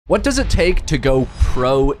What does it take to go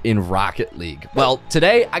pro in Rocket League? Well,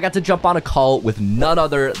 today I got to jump on a call with none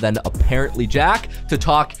other than ApparentlyJack to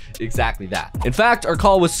talk exactly that. In fact, our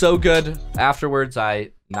call was so good, afterwards I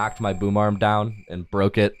knocked my boom arm down and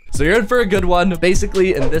broke it. So you're in for a good one.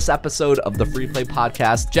 Basically, in this episode of the Freeplay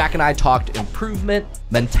Podcast, Jack and I talked improvement,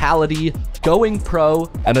 mentality, going pro,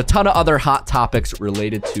 and a ton of other hot topics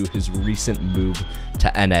related to his recent move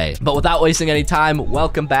to NA. But without wasting any time,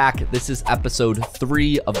 welcome back. This is episode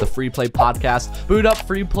 3 of the Freeplay Podcast. Boot up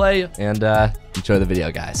Freeplay and enjoy the video,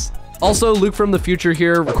 guys. Also, Luke from the future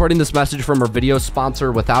here, recording this message from our video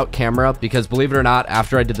sponsor without camera, because believe it or not,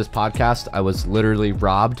 after I did this podcast, I was literally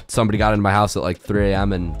robbed. Somebody got into my house at like 3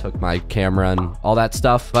 a.m. and took my camera and all that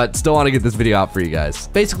stuff, but still want to get this video out for you guys.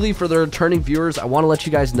 Basically, for the returning viewers, I want to let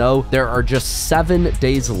you guys know there are just 7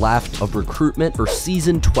 days left of recruitment for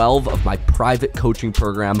season 12 of my private coaching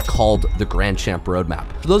program called the Plat-Champ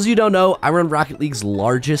Roadmap. For those of you who don't know, I run Rocket League's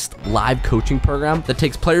largest live coaching program that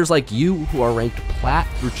takes players like you who are ranked Plat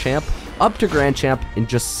through Champ up to Grand Champ in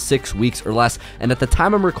just 6 weeks or less. And at the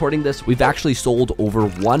time I'm recording this, we've actually sold over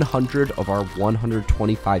 100 of our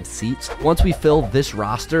 125 seats. Once we fill this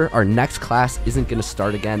roster, our next class isn't going to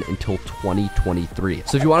start again until 2023.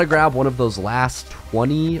 So if you want to grab one of those last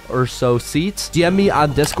 20 or so seats, DM me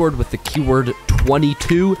on Discord with the keyword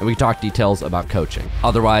 22 and we can talk details about coaching.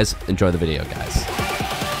 Otherwise, enjoy the video, guys.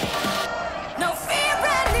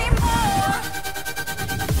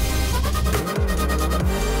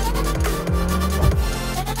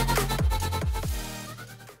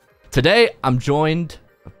 Today, I'm joined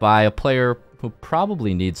by a player who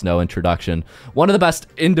probably needs no introduction. One of the best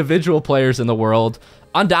individual players in the world,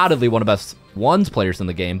 undoubtedly one of the best ones players in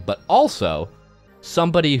the game, but also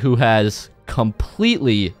somebody who has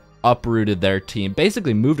completely uprooted their team,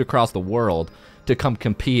 basically moved across the world to come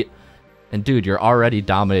compete. And dude, you're already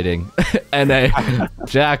dominating NA.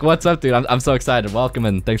 Jack, what's up, dude? I'm so excited. Welcome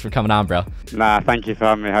and thanks for coming on, bro. Nah, thank you for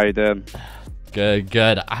having me. How you doing?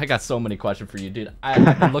 Good. I got so many questions for you, dude.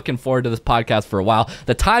 I've been looking forward to this podcast for a while.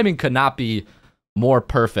 The timing could not be more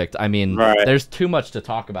perfect. I mean, There's too much to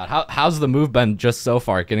talk about. How's the move been just so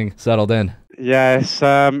far, getting settled in? Yeah,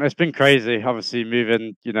 it's been crazy. Obviously,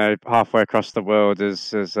 moving halfway across the world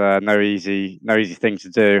is no easy thing to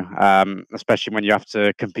do. Especially when you have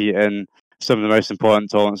to compete in some of the most important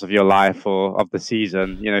tournaments of your life or of the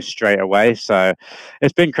season, straight away. So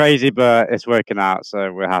it's been crazy, but it's working out.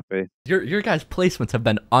 So we're happy. Your guys' placements have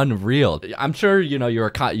been unreal. I'm sure you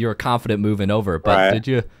were confident moving over, but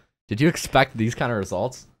did you expect these kind of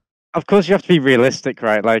results? Of course, you have to be realistic,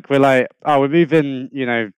 right? Like we're moving,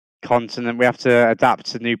 continent. We have to adapt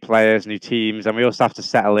to new players, new teams, and we also have to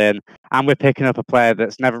settle in. And we're picking up a player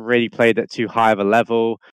that's never really played at too high of a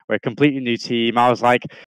level. We're a completely new team. I was like,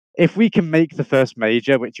 if we can make the first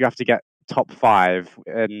major, which you have to get top 5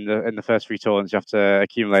 in the first 3 tournaments, you have to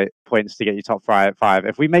accumulate points to get your top 5.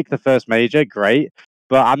 If we make the first major, great.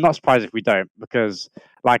 But I'm not surprised if we don't, because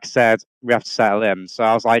like I said, we have to settle in. So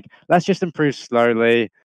I was like, let's just improve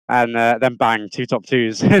slowly. And then bang, 2 top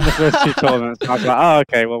 2s in the first 2 tournaments. And I was like, oh,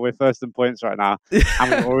 okay, well, we're first in points right now.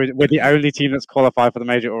 And we're the only team that's qualified for the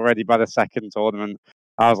major already by the 2nd tournament.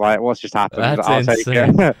 I was like, what's just happened? That's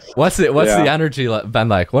insane. What's the energy been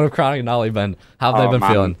like? What have Chronic and Ollie been? How have they been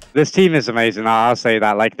feeling? This team is amazing. I'll say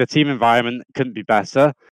that. Like, the team environment couldn't be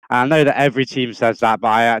better. And I know that every team says that, but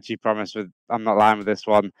I actually promise I'm not lying with this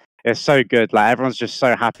one. It's so good. Like, everyone's just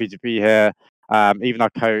so happy to be here. Even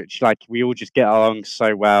our coach, like, we all just get along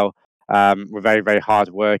so well. We're very, very hard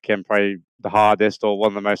working, probably the hardest or one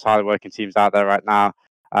of the most hard working teams out there right now.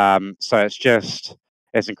 So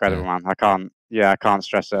it's incredible, man. I can't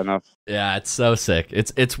stress it enough. Yeah, it's so sick.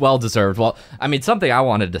 It's well deserved. Well, I mean, something I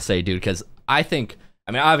wanted to say, dude, because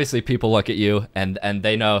obviously people look at you and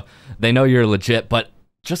they know you're legit, but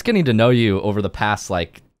just getting to know you over the past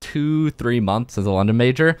like 2-3 months as a London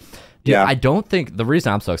major, dude, I don't think the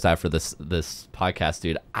reason I'm so excited for this podcast,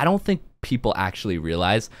 dude, I don't think people actually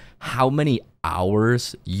realize how many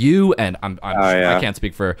hours you and I can't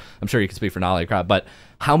speak for, I'm sure you can speak for Nolly crowd, but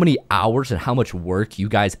how many hours and how much work you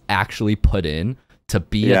guys actually put in to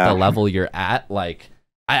be at the level you're at. Like,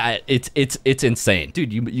 it's insane,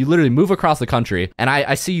 dude. You literally move across the country, and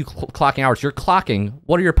I see you clocking hours. You're clocking,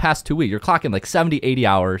 what are your past 2 weeks? You're clocking like 70-80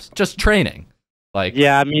 hours just training. Like,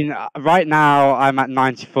 yeah, I mean, right now I'm at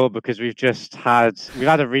 94 because we've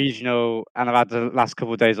had a regional, and I've had the last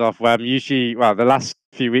couple of days off where I'm usually, the last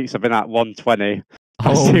few weeks I've been at 120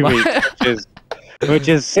 2 weeks, which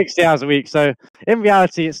is 60 hours a week. So in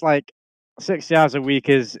reality, it's like 60 hours a week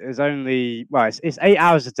is only, it's 8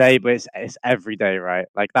 hours a day, but it's every day, right?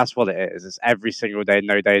 Like, that's what it is. It's every single day,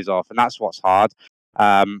 no days off, and that's what's hard.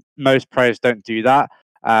 Most pros don't do that.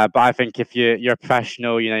 But I think if you're a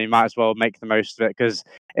professional, you might as well make the most of it, because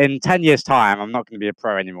in 10 years' time, I'm not going to be a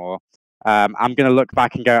pro anymore. I'm going to look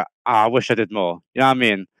back and go, I wish I did more. You know what I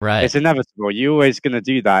mean? Right. It's inevitable. You're always going to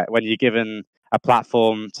do that when you're given a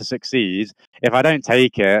platform to succeed. If I don't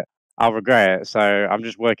take it, I'll regret it. So I'm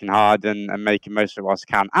just working hard and making most of it whilst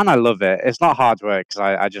I can. And I love it. It's not hard work, because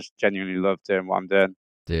I just genuinely love doing what I'm doing.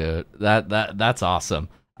 Dude, that's awesome.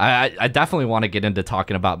 I definitely want to get into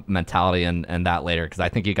talking about mentality and that later, because I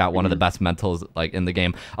think you got one of the best mentals like in the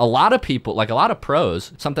game. A lot of people, like a lot of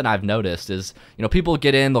pros, something I've noticed is, people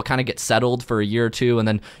get in, they'll kind of get settled for a year or two, and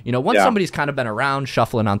then, once somebody's kind of been around,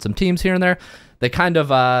 shuffling on some teams here and there, they kind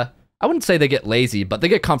of, I wouldn't say they get lazy, but they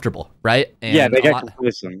get comfortable, right? And yeah, they get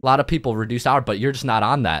complacent. A lot of people reduce hour, but you're just not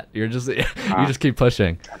on that. You're just, you just keep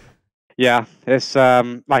pushing. Yeah, it's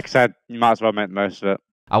like I said, you might as well make the most of it.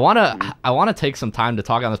 I wanna take some time to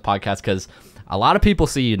talk on this podcast, because a lot of people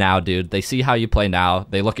see you now, dude. They see how you play now.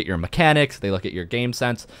 They look at your mechanics. They look at your game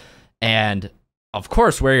sense. And, of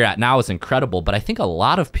course, where you're at now is incredible. But I think a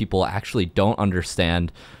lot of people actually don't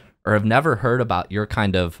understand or have never heard about your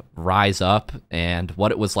kind of rise up and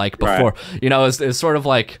what it was like before. Right. It's sort of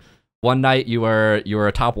like one night you were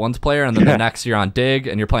a top ones player, and then the next you're on Dig,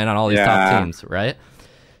 and you're playing on all these top teams, right?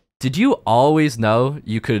 Did you always know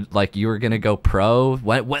you were gonna go pro?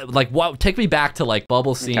 What? Take me back to like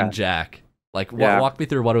bubble scene Jack. Walk me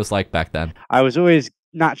through what it was like back then. I was always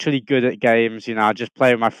naturally good at games. I'd just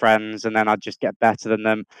play with my friends, and then I'd just get better than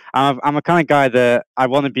them. I'm a kind of guy that I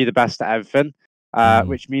want to be the best at everything,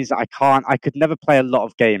 which means that I could never play a lot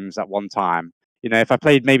of games at one time. If I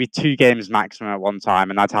played maybe 2 games maximum at one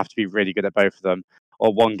time, and I'd have to be really good at both of them,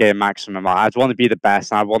 or 1 game maximum, I'd want to be the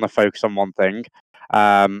best, and I want to focus on one thing.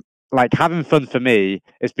 Like, having fun for me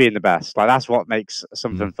is being the best. Like, that's what makes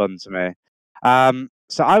something fun to me.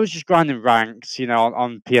 So I was just grinding ranks,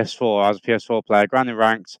 on PS4. I was a PS4 player, grinding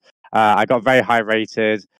ranks. I got very high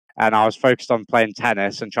rated, and I was focused on playing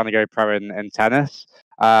tennis and trying to go pro in tennis.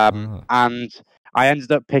 And I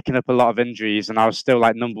ended up picking up a lot of injuries, and I was still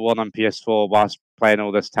like number 1 on PS4 whilst playing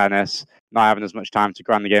all this tennis, not having as much time to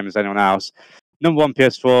grind the game as anyone else. Number 1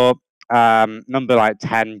 PS4, number like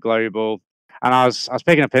 10 global. And I was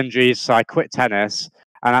picking up injuries, so I quit tennis.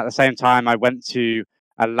 And at the same time, I went to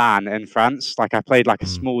a LAN in France. Like, I played like a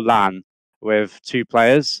small LAN with 2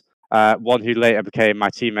 players, one who later became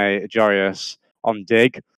my teammate, Jorius, on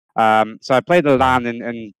Dig. So I played the LAN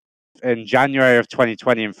in January of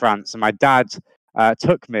 2020 in France, and my dad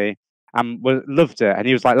took me and loved it. And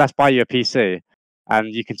he was like, let's buy you a PC,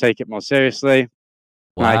 and you can take it more seriously.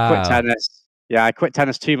 Wow. And I quit tennis. Yeah, I quit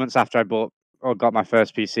tennis 2 months after I got my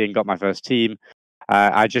first PC and got my first team.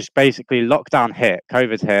 I just basically lockdown hit,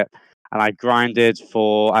 COVID hit, and I grinded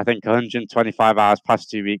for I think 125 hours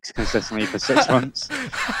past 2 weeks consistently for 6 months.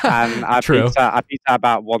 And I peaked at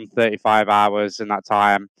about 135 hours in that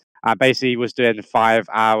time. I basically was doing 5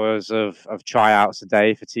 hours of tryouts a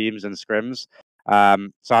day for teams and scrims.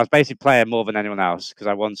 So I was basically playing more than anyone else because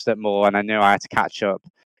I wanted it more, and I knew I had to catch up.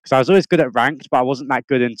 Because I was always good at ranked, but I wasn't that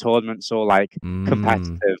good in tournaments or like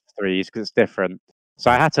competitive threes because it's different. So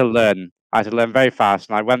I had to learn. I had to learn very fast,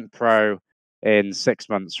 and I went pro in 6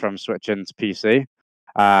 months from switching to PC.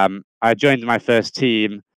 I joined my first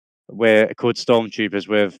team called Stormtroopers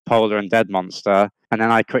with Polar and Dead Monster, and then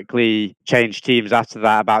I quickly changed teams after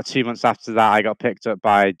that. About 2 months after that, I got picked up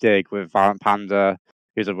by Dig with Violent Panda,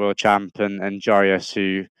 who's a world champ, and Jorius,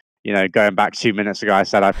 who, going back 2 minutes ago, I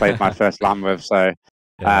said I played my first LAN with. So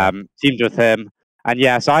teamed with him. And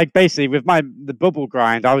yeah, so I basically, with the bubble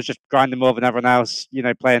grind, I was just grinding more than everyone else,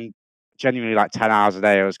 playing genuinely like 10 hours a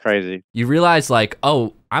day. It was crazy. You realize like,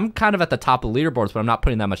 oh, I'm kind of at the top of leaderboards, but I'm not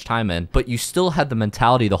putting that much time in. But you still had the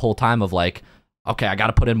mentality the whole time of like, okay, I got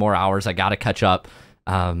to put in more hours. I got to catch up.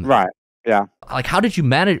 Right. Yeah. Like, how did you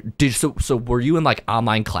manage? So were you in like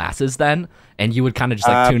online classes then? And you would kind of just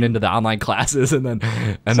like tune into the online classes and then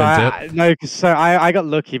dip? No, so I got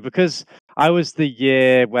lucky because I was the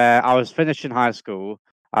year where I was finishing high school.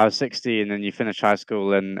 I was 16, and you finish high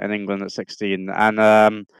school in England at 16. And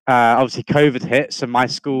obviously COVID hit, so my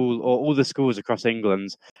school, or all the schools across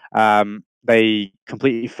England, they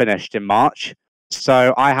completely finished in March.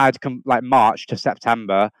 So I had like March to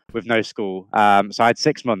September with no school. So I had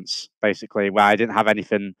 6 months basically where I didn't have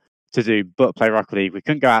anything to do but play Rocket League. We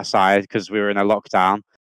couldn't go outside because we were in a lockdown.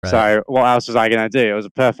 Right. So what else was I going to do? It was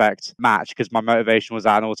a perfect match because my motivation was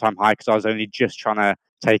at an all-time high because I was only just trying to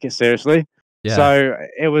take it seriously. Yeah. So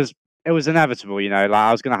it was inevitable, like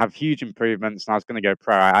I was going to have huge improvements and I was going to go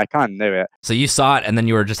pro. I kind of knew it. So you saw it and then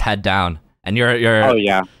you were just head down. And Oh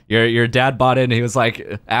yeah. your dad bought in. He was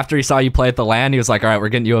like, after he saw you play at the LAN, he was like, all right, we're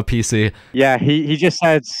getting you a PC. Yeah, he just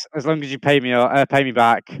said, as long as you pay me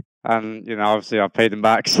back, and you know, obviously I've paid him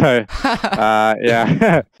back. So,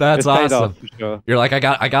 yeah, That's it's paid off awesome. for sure. You're like, I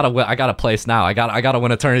got a place now. I got to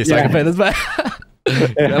win a tourney so I can pay this back.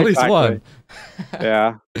 At least one.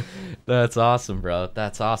 Yeah. That's awesome, bro.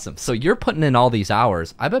 That's awesome. So you're putting in all these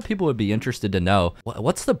hours. I bet people would be interested to know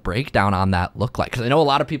what's the breakdown on that look like? Because I know a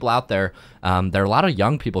lot of people out there. There are a lot of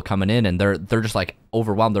young people coming in, and they're just like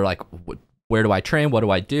overwhelmed. They're like, where do I train? What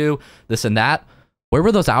do I do? This and that. Where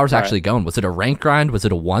were those hours actually going? Was it a rank grind? Was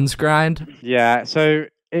it a ones grind? Yeah. So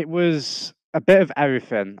it was a bit of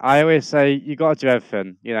everything. I always say you got to do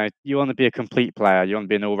everything. You know, you want to be a complete player. You want to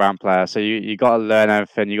be an all-round player. So you got to learn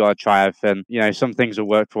everything. You got to try everything. You know, some things will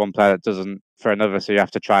work for one player that doesn't for another. So you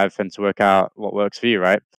have to try everything to work out what works for you,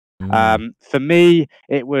 right? For me,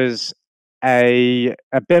 it was a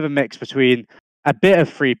bit of a mix between a bit of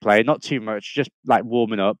free play, not too much, just like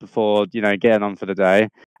warming up before, you know, getting on for the day,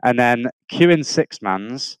 and then queuing six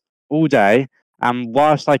mans all day. And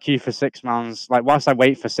whilst I queue for six mans, like whilst I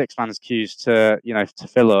wait for six mans queues to, you know, to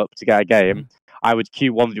fill up to get a game, I would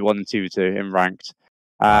queue 1v1 and 2v2 in ranked.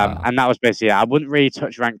 And that was basically it. I wouldn't really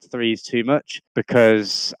touch ranked threes too much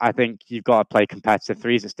because I think you've got to play competitive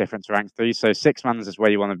threes. It's different to ranked threes. So six mans is where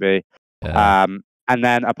you want to be. Yeah. And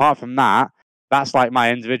then apart from that, that's like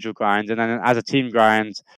my individual grind. And then as a team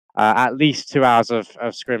grind, at least 2 hours of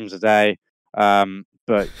scrims a day.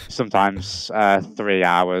 But sometimes 3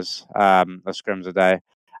 hours of scrims a day.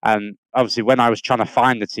 And obviously, when I was trying to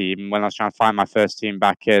find the team, when I was trying to find my first team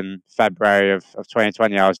back in February of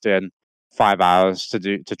 2020, I was doing 5 hours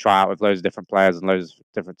to try out with loads of different players and loads of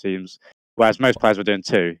different teams, whereas most players were doing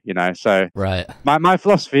 2. You know, so right. My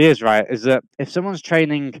philosophy is that if someone's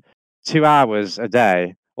training 2 hours a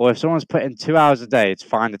day, or if someone's putting 2 hours a day to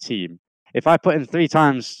find a team, if I put in 3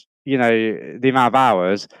 times, you know, the amount of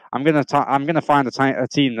hours, I'm gonna find a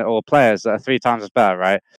team that or players that are 3 times as better,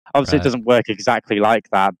 right? Obviously, it doesn't work exactly like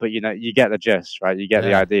that, but you know, you get the gist, right? You get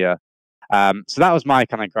the idea. So that was my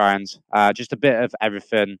kind of grind. Just a bit of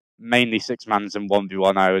everything, mainly six mans and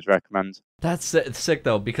 1v1. I would recommend. That's sick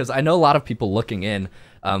though, because I know a lot of people looking in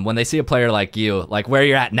when they see a player like you, like where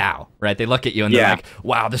you're at now, right? They look at you and they're like,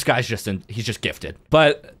 "Wow, this guy's he's just gifted."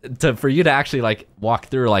 But for you to actually like walk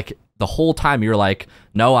through like the whole time, you're like,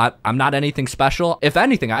 "No, I'm not anything special. If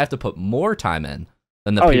anything, I have to put more time in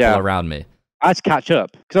than the people around me." I had to catch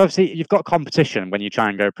up because obviously you've got competition when you try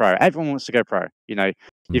and go pro. Everyone wants to go pro. You know,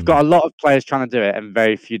 you've got a lot of players trying to do it and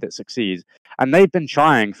very few that succeed. And they've been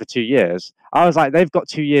trying for 2 years. I was like, they've got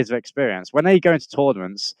 2 years of experience. When they go into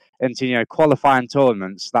tournaments, into, you know, qualifying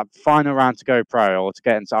tournaments, that final round to go pro or to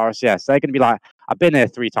get into RLCS, they're going to be like, I've been here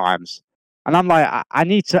 3 times. And I'm like, I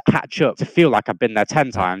need to catch up to feel like I've been there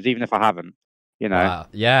 10 times, even if I haven't, you know?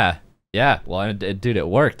 Yeah. Yeah, well, dude, it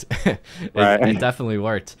worked. It definitely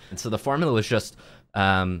worked. And so the formula was just,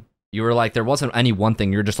 you were like, there wasn't any one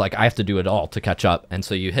thing. You're just like, I have to do it all to catch up. And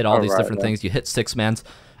so you hit all these different things. You hit six mans.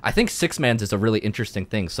 I think six mans is a really interesting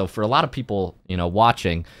thing. So for a lot of people, you know,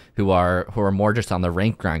 watching who are more just on the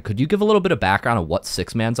rank grind, could you give a little bit of background on what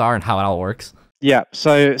six mans are and how it all works? Yeah,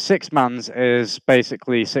 so six mans is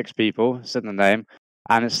basically 6 people, it's in the name.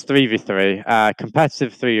 And it's 3v3,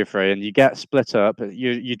 competitive 3v3, and you get split up.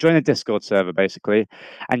 You join a Discord server basically,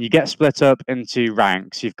 and you get split up into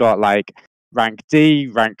ranks. You've got like rank D,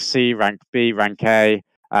 rank C, rank B, rank A,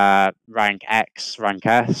 rank X, rank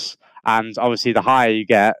S, and obviously the higher you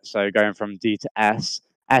get, so going from D to S.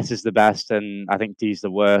 S is the best, and I think D is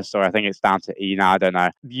the worst, or I think it's down to E now. I don't know.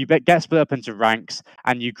 You get split up into ranks,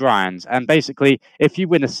 and you grind. And basically, if you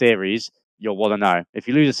win a series, you're 1-0. If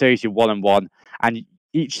you lose a series, you're 1-1. And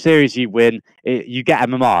each series you win, you get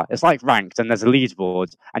MMR. It's like ranked, and there's a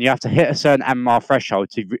leaderboard, and you have to hit a certain MMR threshold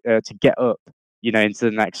to get up, you know, into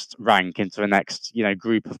the next rank, into the next, you know,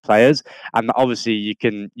 group of players. And obviously,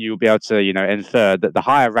 you'll be able to, you know, infer that the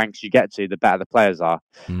higher ranks you get to, the better the players are.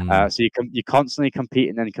 So you're constantly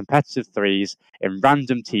competing in competitive threes in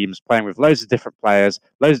random teams, playing with loads of different players,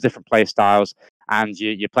 loads of different play styles, and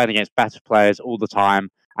you're playing against better players all the time.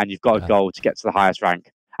 And you've got a goal to get to the highest rank.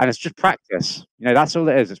 And it's just practice. You know, that's all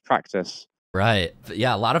it is. It's practice. Right.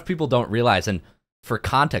 Yeah, a lot of people don't realize. And for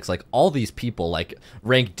context, like all these people, like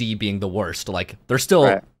rank D being the worst, like they're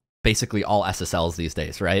still basically all SSLs these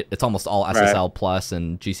days, right? It's almost all SSL plus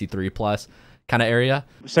and GC3 plus kind of area.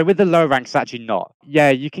 So with the lower ranks, actually not. Yeah,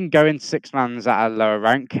 you can go in six mans at a lower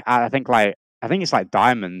rank. I think it's like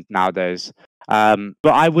diamond nowadays. But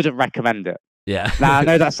I wouldn't recommend it. Yeah. Now I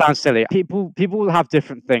know that sounds silly. People will have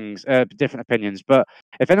different things, different opinions. But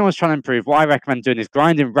if anyone's trying to improve, what I recommend doing is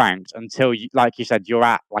grinding ranked until you, like you said, you're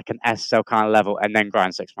at like an SSL kind of level, and then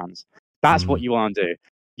grind 6-mans. That's what you want to do.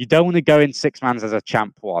 You don't want to go in 6-mans as a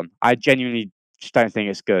champ one. I genuinely just don't think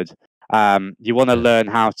it's good. You want to learn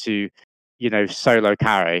how to, solo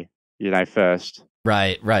carry, first.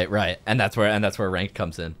 Right. And that's where rank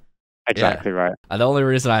comes in. Exactly right. The only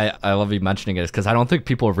reason I love you mentioning it is because I don't think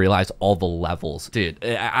people realize all the levels. Dude,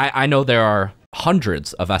 I know there are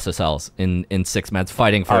hundreds of SSLs in 6-mans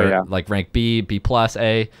fighting for like rank B, B+,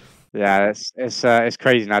 A. Yeah, it's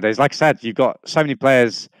crazy nowadays. Like I said, you've got so many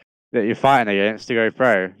players that you're fighting against to go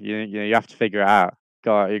pro. You have to figure it out.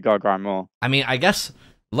 You got to grind more. I mean, I guess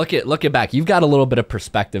looking back, you've got a little bit of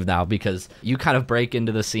perspective now because you kind of break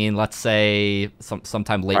into the scene, let's say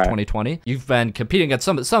sometime late 2020. You've been competing against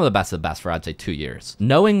some of the best for, I'd say, 2 years.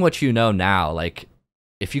 Knowing what you know now, like,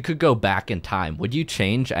 if you could go back in time, would you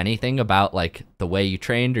change anything about like the way you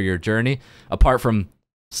trained or your journey apart from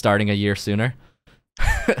starting a year sooner?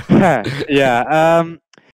 Yeah.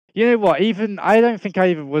 You know what? I don't think I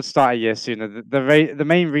even would start a year sooner. The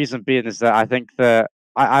main reason being is that I think that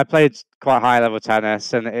I played quite high level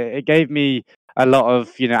tennis, and it gave me a lot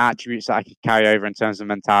of attributes that I could carry over in terms of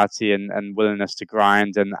mentality and willingness to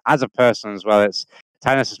grind, and as a person as well.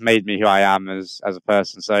 Tennis has made me who I am as a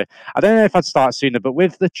person. So I don't know if I'd start sooner, but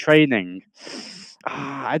with the training,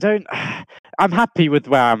 I'm happy with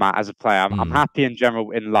where I'm at as a player. I'm happy in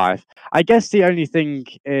general in life. I guess the only thing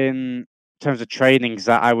in terms of training is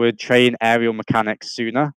that I would train aerial mechanics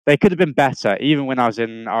sooner. They could have been better, even when I was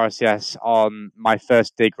in RLCS on my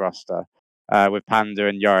first dig roster with Panda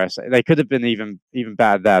and Yoris. They could have been even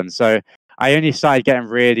better then. So I only started getting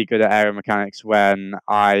really good at aerial mechanics when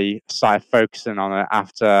I started focusing on it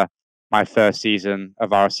after my first season of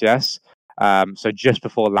RLCS. So just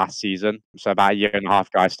before last season, so about a year and a half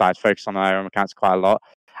ago, I started focusing on aerial mechanics quite a lot,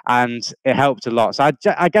 and it helped a lot. So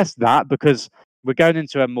I guess that, because we're going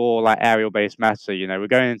into a more like aerial-based meta, we're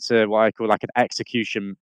going into what I call like an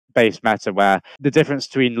execution-based meta, where the difference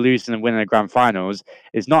between losing and winning the grand finals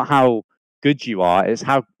is not how good you are, it's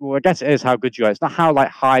how, well, I guess it is how good you are. It's not how like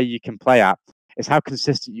high you can play at, it's how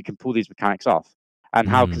consistent you can pull these mechanics off. And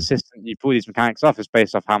how consistent you pull these mechanics off is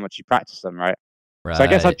based off how much you practice them, right? So I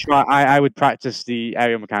guess I would practice the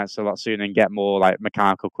aerial mechanics a lot sooner and get more like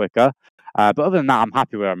mechanical quicker. But other than that, I'm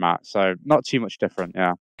happy where I'm at. So not too much different,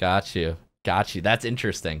 yeah. Got you. That's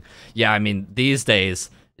interesting. Yeah, I mean, these days,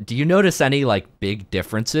 do you notice any like big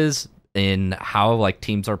differences in how like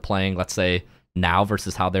teams are playing, let's say now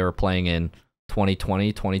versus how they were playing in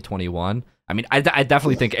 2020, 2021? I mean, I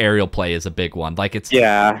definitely think aerial play is a big one. Like it's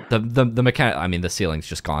the mechanic. I mean, the ceiling's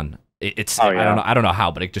just gone. I don't know how,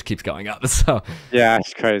 but it just keeps going up. So yeah,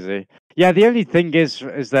 it's crazy. Yeah, the only thing is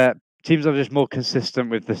that teams are just more consistent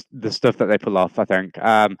with the stuff that they pull off. I think they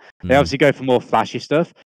obviously go for more flashy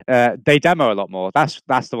stuff. They demo a lot more. That's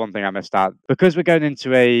the one thing I missed out, because we're going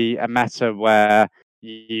into a meta where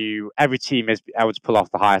every team is able to pull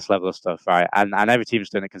off the highest level of stuff, right? And every team's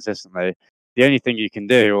doing it consistently. The only thing you can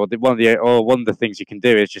do, or one of the things you can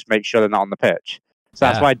do, is just make sure they're not on the pitch. So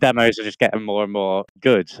that's why demos are just getting more and more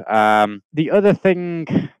good. The other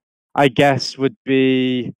thing, I guess, would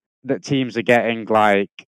be that teams are getting like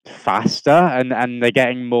faster and they're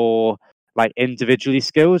getting more like individually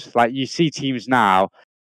skilled. Like you see teams now,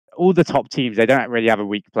 all the top teams, they don't really have a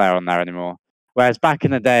weak player on there anymore. Whereas back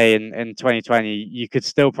in the day in 2020, you could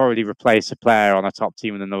still probably replace a player on a top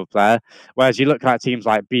team with another player. Whereas you look at teams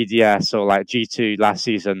like BDS or like G2 last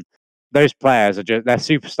season, those players are they're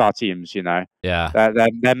superstar teams, Yeah.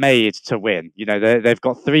 They're made to win. They've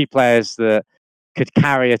got 3 players that could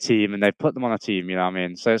carry a team, and they've put them on a team, you know what I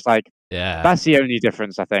mean? So it's like, that's the only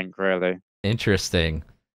difference, I think, really. Interesting.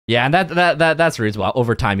 Yeah, and that's the reason why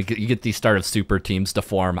over time you get these start of super teams to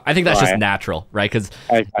form. I think that's just natural, right? Because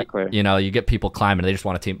exactly. You get people climbing, they just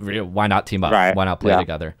want to team. Why not team up? Right. Why not play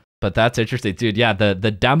together? But that's interesting, dude. Yeah,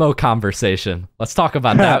 the demo conversation. Let's talk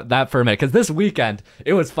about that for a minute, because this weekend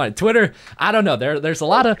it was fun. Twitter, I don't know. There's a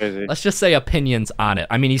lot of let's just say opinions on it.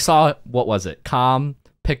 I mean, you saw, what was it? Comm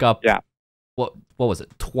pick up. Yeah. What was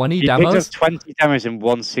it? 20 demos? Picked up 20 demos in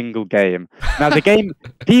one single game. Now the game,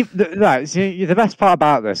 the best part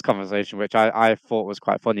about this conversation, which I thought was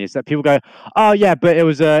quite funny, is that people go, "Oh yeah, but it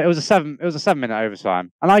was a 7-minute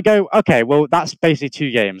overtime," and I go, "Okay, well that's basically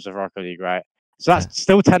 2 games of Rocket League, right? So that's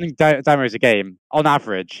still 10 demos a game on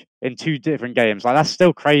average in 2 different games. Like that's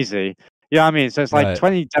still crazy." You know what I mean? So it's like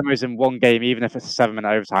 20 demos in one game, even if it's a 7-minute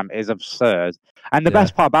overtime, is absurd. And the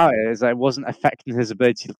best part about it is that it wasn't affecting his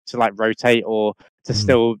ability to like rotate or to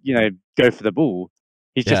still, go for the ball.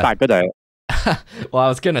 He's just that good at it. Well, I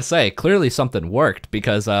was gonna say clearly something worked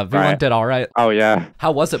because V1 Right. did all right. Oh yeah.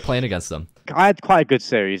 How was it playing against them? I had quite a good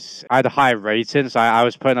series. I had a high rating, so I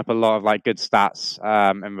was putting up a lot of like good stats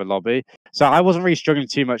in the lobby. So I wasn't really struggling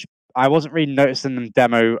too much. I wasn't really noticing them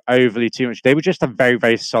demo overly too much. They were just a very,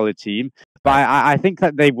 very solid team. But Right. I think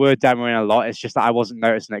that they were demoing a lot. It's just that I wasn't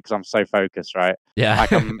noticing it because I'm so focused, right? Yeah.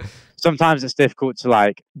 Like sometimes it's difficult to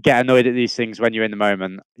like get annoyed at these things when you're in the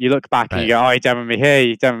moment. You look back and Right. you go, "Oh, you demoed me here,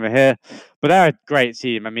 you demoed me here." But they're a great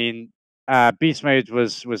team. I mean, Beast Mode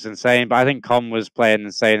was insane, but I think Comm was playing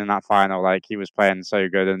insane in that final. Like he was playing so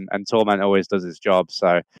good, and Torment always does his job.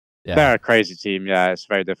 So Yeah. they're a crazy team. Yeah, it's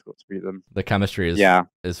very difficult to beat them. The chemistry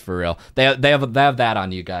is for real. They have that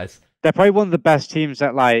on you guys. They're probably one of the best teams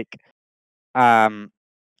at like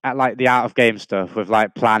the out of game stuff with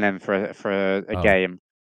like planning for a game.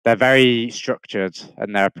 They're very structured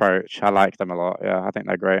in their approach. I like them a lot. Yeah, I think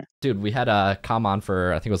they're great. Dude, we had Comm on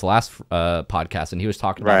for, I think it was the last podcast, and he was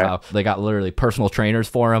talking about how they got literally personal trainers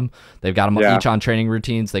for him. They've got them each on training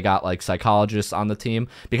routines. They got like psychologists on the team,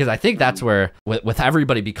 because I think that's where, with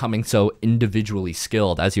everybody becoming so individually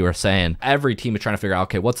skilled, as you were saying, every team is trying to figure out,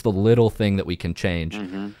 okay, what's the little thing that we can change?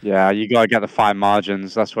 Yeah, you got to get the fine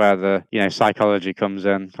margins. That's where the psychology comes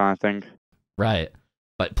in, kind of thing. Right.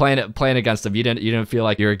 But playing against them, you didn't feel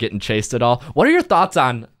like you were getting chased at all. What are your thoughts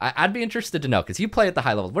on? I'd be interested to know, because you play at the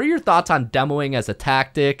high level. What are your thoughts on demoing as a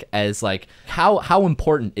tactic? As like how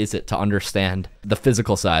important is it to understand the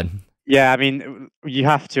physical side? Yeah, I mean, you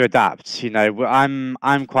have to adapt. I'm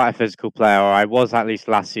quite a physical player, or I was at least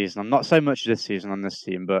last season. I'm not so much this season on this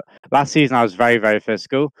team, but last season I was very, very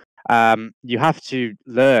physical. You have to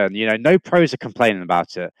learn. No pros are complaining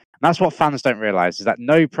about it. And that's what fans don't realize, is that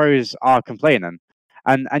no pros are complaining.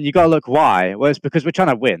 And you got to look why. Well, it's because we're trying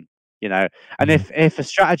to win, And if a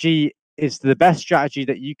strategy is the best strategy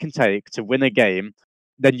that you can take to win a game,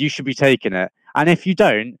 then you should be taking it. And if you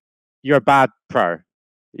don't, you're a bad pro.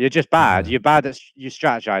 You're just bad. You're bad at you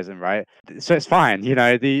strategizing, right? So it's fine.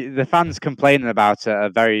 The fans complaining about it are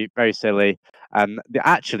very, very silly. And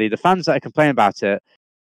the fans that are complaining about it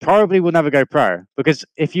probably will never go pro, because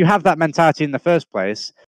if you have that mentality in the first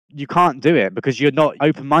place, you can't do it because you're not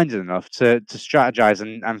open-minded enough to strategize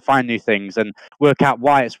and find new things and work out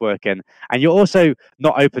why it's working. And you're also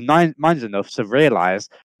not open-minded enough to realize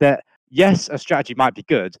that, yes, a strategy might be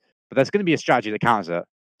good, but there's going to be a strategy that counters it.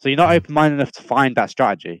 So you're not open-minded enough to find that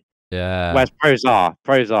strategy. Yeah. Whereas pros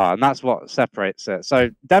are, and that's what separates it. So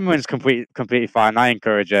demoing is completely fine. I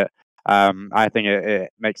encourage it. I think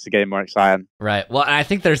it makes the game more exciting. Right. Well, and I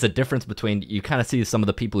think there's a difference between, you kind of see some of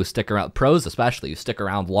the people who stick around, pros especially, who stick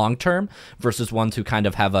around long term, versus ones who kind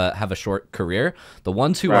of have a short career. The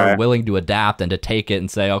ones who are willing to adapt and to take it and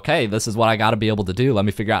say, okay, this is what I got to be able to do. Let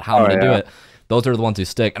me figure out how I'm going to do it. Those are the ones who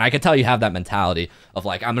stick. And I can tell you have that mentality of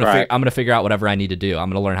like, I'm gonna figure out whatever I need to do. I'm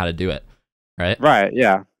gonna learn how to do it. Right. Right.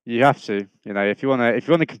 Yeah. You have to. If you wanna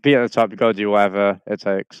compete at the top, you got to do whatever it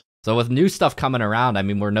takes. So with new stuff coming around, I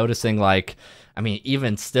mean, we're noticing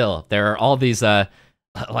even still, there are all these kind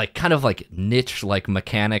of like niche like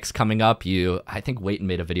mechanics coming up. I think Waiton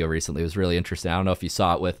made a video recently. It was really interesting. I don't know if you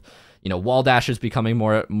saw it with, wall dashes becoming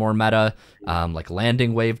more meta, like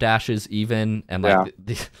landing wave dashes even, and like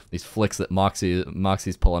these flicks that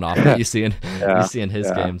Moxie's pulling off that you see in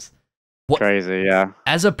his games. Crazy, yeah.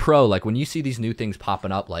 As a pro, like when you see these new things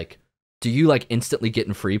popping up, like, do you like instantly get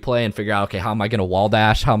in free play and figure out, okay, how am I going to wall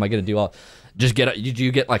dash? How am I going to do all? Do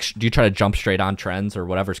you try to jump straight on trends or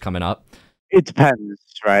whatever's coming up? It depends,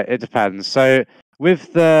 right? It depends. So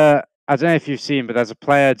with I don't know if you've seen, but there's a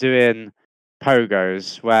player doing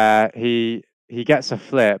pogos where he gets a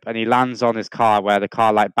flip and he lands on his car where the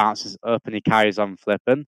car like bounces up and he carries on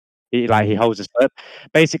flipping. He holds his flip.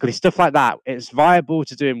 Basically, stuff like that. It's viable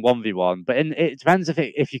to do in 1v1, but it depends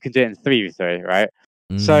if you can do it in 3v3, right?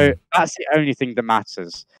 So that's the only thing that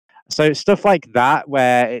matters. So stuff like that,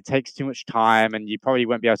 where it takes too much time and you probably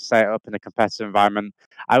won't be able to set it up in a competitive environment,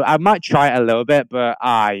 I might try it a little bit, but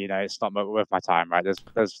it's not worth my time, right?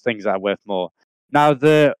 There's things that are worth more. Now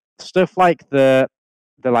the stuff like the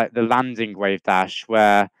landing wave dash,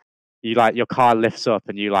 where you like your car lifts up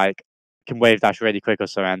and you like can wave dash really quick or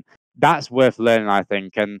something, that's worth learning, I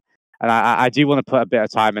think, and I do want to put a bit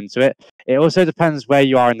of time into it. It also depends where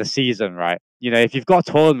you are in the season, right? If you've got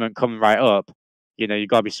a tournament coming right up, you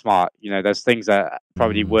got to be smart. There's things that are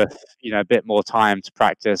probably worth, a bit more time to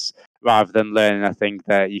practice rather than learning a thing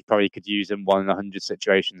that you probably could use in 1 in 100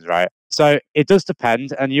 situations, right? So it does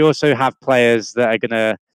depend. And you also have players that are going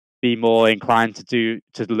to be more inclined to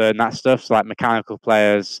learn that stuff. So like mechanical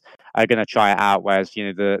players are going to try it out, whereas,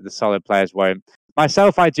 the solid players won't.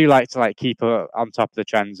 Myself, I do like to keep on top of the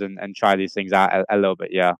trends and try these things out a little bit,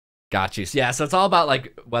 yeah. Got you. So, yeah, so it's all about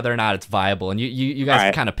like whether or not it's viable, and you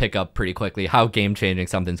guys kind of pick up pretty quickly how game changing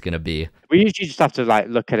something's gonna be. We usually just have to like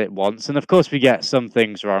look at it once, and of course we get some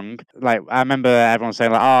things wrong. Like I remember everyone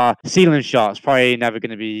saying like, ceiling shots probably never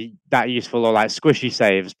going to be that useful, or like squishy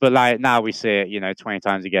saves. But like now we see it, 20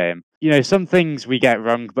 times a game. Some things we get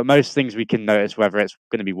wrong, but most things we can notice whether it's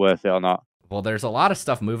going to be worth it or not. Well, there's a lot of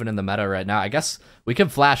stuff moving in the meta right now. I guess we can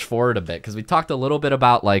flash forward a bit because we talked a little bit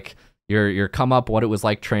about like your come up, what it was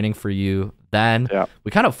like training for you then. Yeah.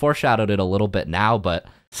 We kind of foreshadowed it a little bit now, but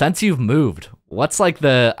since you've moved, what's like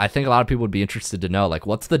I think a lot of people would be interested to know, like,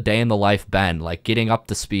 what's the day in the life been? Like getting up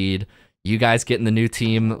to speed, you guys getting the new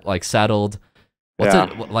team like settled. What's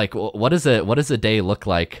it like? What does a day look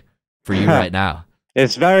like for you right now?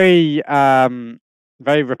 It's very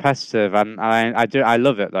very repetitive, and I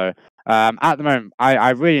love it though. At the moment, I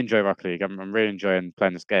really enjoy Rocket League. I'm really enjoying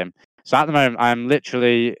playing this game. So at the moment, I'm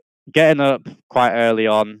literally getting up quite early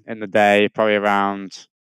on in the day, probably around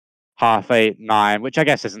 8:30, 9, which I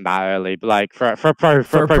guess isn't that early, but like for a pro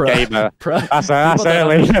gamer, that's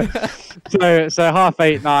early. so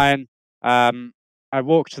 8:30, 9. I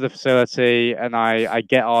walk to the facility and I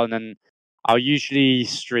get on, and I'll usually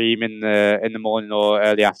stream in the morning or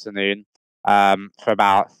early afternoon for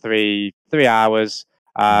about three hours.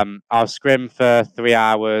 I'll scrim for 3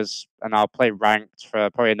 hours, and I'll play ranked for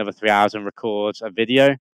probably another 3 hours and record a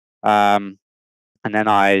video. And then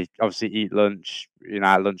I obviously eat lunch,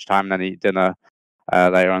 at lunchtime, and then eat dinner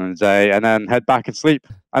later on in the day, and then head back and sleep.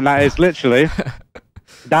 And that is literally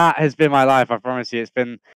that has been my life. I promise you, it's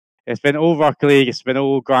been all Rocket League. It's been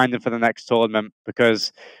all grinding for the next tournament,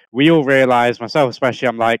 because we all realize, myself especially,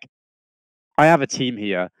 I'm like, I have a team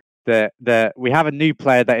here that we have a new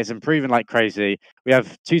player that is improving like crazy. We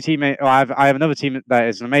have two teammates. I have another team that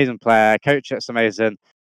is an amazing player, coach that's amazing.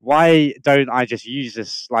 Why don't I just use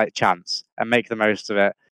this like chance and make the most of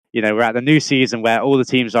it? We're at the new season where all the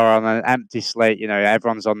teams are on an empty slate.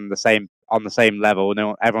 Everyone's on the same level.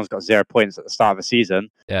 Everyone's got 0 points at the start of the season.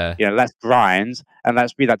 Yeah. Let's grind and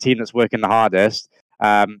let's be that team that's working the hardest.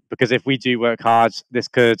 Because if we do work hard, this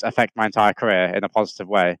could affect my entire career in a positive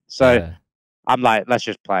way. So yeah. I'm like, let's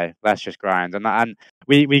just play, let's just grind, and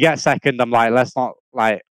we get second. I'm like, let's not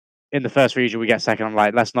like. In the first regional, we get second. I'm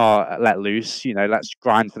like, let's not let loose. Let's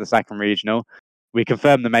grind for the second regional. We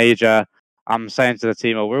confirm the major. I'm saying to the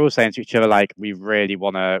team, or we're all saying to each other, like, we really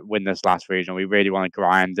want to win this last regional. We really want to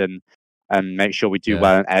grind and make sure we do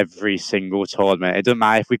well in every single tournament. It doesn't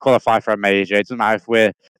matter if we qualify for a major. It doesn't matter if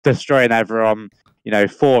we're destroying everyone.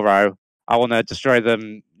 4-0. I want to destroy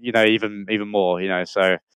them. Even more.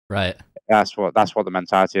 So right. That's what the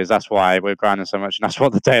mentality is. That's why we're grinding so much, and that's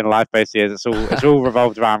what the day in life basically is. It's all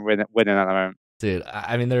revolved around winning at the moment. Dude,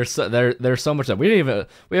 I mean, there's so much that we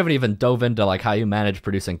haven't even dove into like how you manage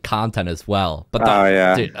producing content as well.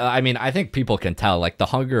 But dude, I mean, I think people can tell like the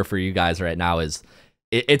hunger for you guys right now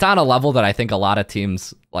it's on a level that I think a lot of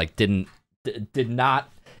teams like did not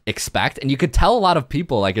expect, and you could tell a lot of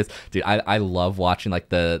people like dude, I love watching like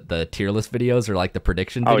the tier list videos or like the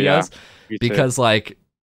prediction videos because like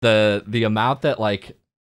the amount that like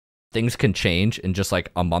things can change in just like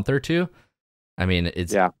a month or two. I mean,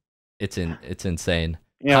 it's insane.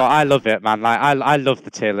 I love it, man. Like I love the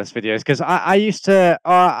tier list videos, because I used to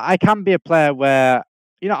I can be a player where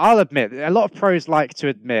I'll admit, a lot of pros like to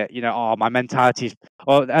admit, my mentality's,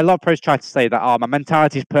 or a lot of pros try to say that, my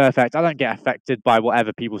mentality's perfect. I don't get affected by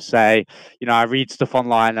whatever people say. I read stuff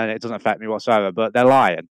online and it doesn't affect me whatsoever, but they're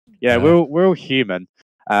lying. We're all human.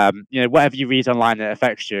 Whatever you read online, it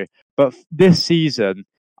affects you. But this season,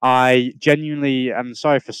 I genuinely, I'm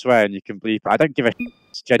sorry for swearing, you can bleep it. I don't give a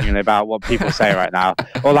genuinely about what people say right now.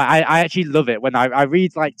 Or like, I actually love it when I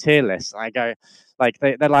read like tier lists and I go, like,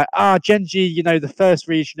 they're like, Genji, the first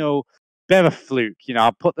regional, bit of a fluke.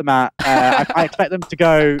 I'll put them at, I expect them to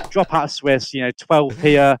go drop out of Swiss, 12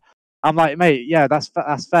 here. I'm like, mate, yeah, that's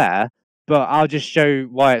fair. But I'll just show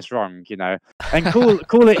why it's wrong, and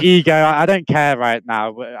call it ego. I don't care right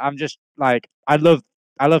now. I'm just like, I love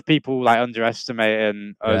people like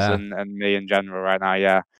underestimating us and me in general right now.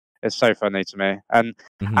 Yeah, it's so funny to me, and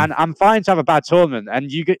I'm fine to have a bad tournament,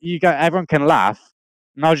 and you get everyone can laugh,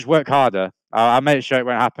 and I'll just work harder. I'll make sure it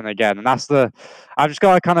won't happen again, and I've just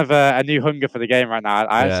got a kind of a new hunger for the game right now.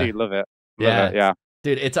 I absolutely love it. Yeah.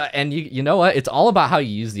 Dude, it's and you know what? It's all about how you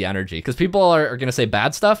use the energy, because people are gonna say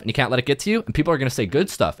bad stuff and you can't let it get to you, and people are gonna say good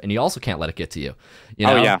stuff and you also can't let it get to you.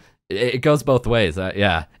 Oh yeah, it goes both ways.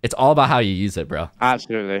 It's all about how you use it, bro.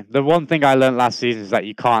 Absolutely. The one thing I learned last season is that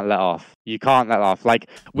you can't let off. Like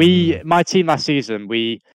my team last season,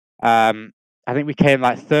 I think we came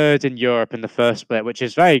like third in Europe in the first split, which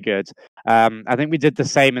is very good. I think we did the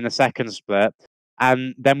same in the second split.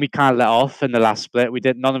 and then we kind of let off in the last split.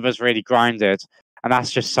 None of us really grinded, and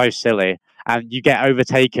that's just so silly. And you get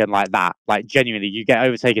overtaken like that, like genuinely, you get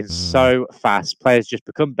overtaken so fast. Players just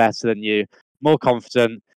become better than you, more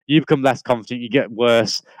confident. You become less confident, you get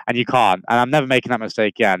worse, and you can't. And I'm never making that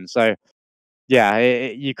mistake again. So yeah,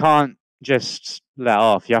 you can't just let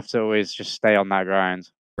off. You have to always just stay on that grind.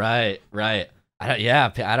 Right.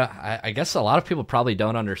 I guess a lot of people probably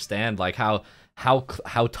don't understand like how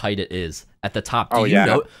tight it is at the top.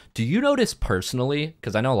 Do you notice personally?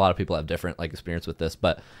 Because I know a lot of people have different like experience with this,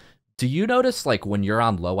 but do you notice like when you're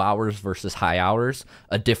on low hours versus high hours,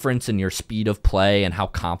 a difference in your speed of play and how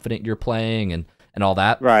confident you're playing and all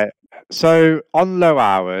that? Right. So on low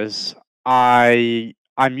hours,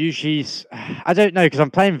 I'm usually, I don't know, because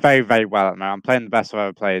I'm playing very, very well at the moment. I'm playing the best I've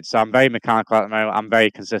ever played. So I'm very mechanical at the moment. I'm very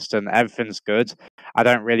consistent. Everything's good. I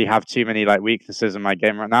don't really have too many like weaknesses in my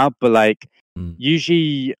game right now. But like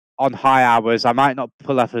usually on high hours, I might not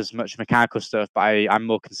pull up as much mechanical stuff, but I'm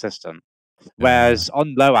more consistent. Whereas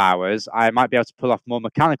on low hours, I might be able to pull off more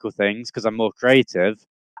mechanical things because I'm more creative.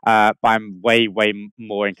 But I'm way, way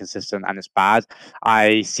more inconsistent, and it's bad.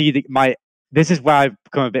 I see this is where I've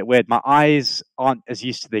become a bit weird. My eyes aren't as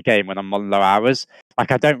used to the game when I'm on low hours.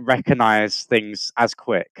 Like I don't recognize things as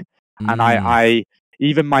quick, and I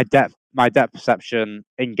even my depth perception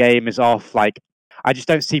in game is off. Like I just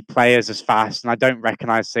don't see players as fast, and I don't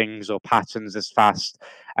recognize things or patterns as fast.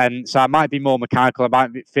 And so I might be more mechanical. I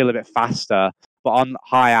might feel a bit faster, but on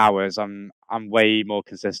high hours, I'm way more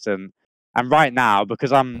consistent. And right now,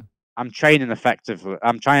 because I'm training effectively,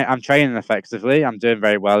 I'm training effectively. I'm doing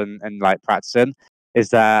very well in like practicing.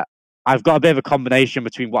 Is that I've got a bit of a combination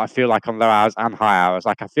between what I feel like on low hours and high hours.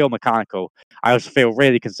 Like I feel mechanical. I also feel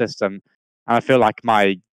really consistent, and I feel like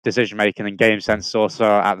my decision making and game sense is also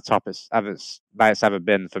at the top it's ever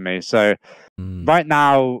been for me. So right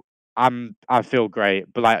now I feel great,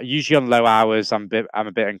 but like usually on low hours I'm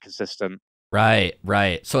a bit inconsistent. Right.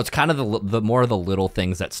 So it's kind of the more of the little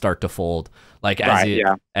things that start to fold. Like as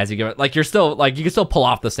you give it, like you're still like you can still pull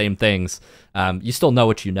off the same things. You still know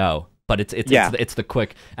what you know, but it's the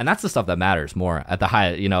quick, and that's the stuff that matters more at the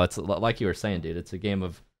high. You know, it's like you were saying, dude. It's a game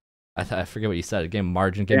of I forget what you said. A game of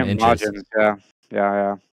margin, game of inches. Margins,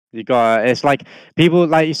 yeah. You got it's like people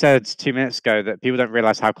like you said 2 minutes ago that people don't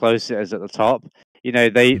realize how close it is at the top. You know,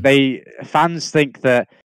 they fans think that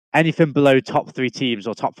anything below top 3 teams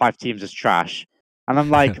or top 5 teams is trash. And I'm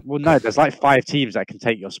like, well, no, there's like 5 teams that can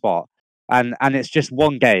take your spot. And it's just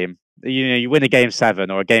one game. You know, you win a game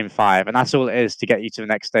 7 or a game 5, and that's all it is to get you to the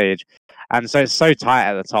next stage. And so it's so tight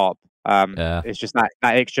at the top. It's just that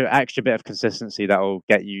extra bit of consistency that will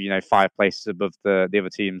get you, 5 places above the other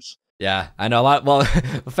teams. Yeah, I know a lot. Well,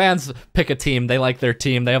 fans pick a team. They like their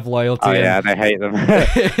team. They have loyalty. Oh, yeah, they hate them. They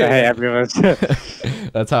hate everyone.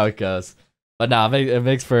 That's how it goes. But no, it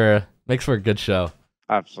makes for a good show.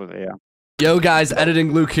 Absolutely, yeah. Yo guys,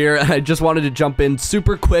 Editing Luke here, and I just wanted to jump in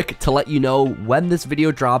super quick to let you know when this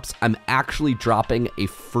video drops, I'm actually dropping a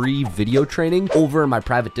free video training over in my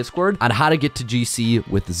private Discord on how to get to GC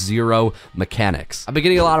with 0 mechanics. I've been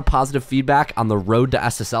getting a lot of positive feedback on the Road to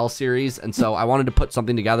SSL series, and so I wanted to put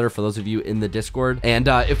something together for those of you in the Discord. And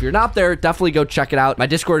if you're not there, definitely go check it out. My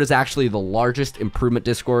Discord is actually the largest improvement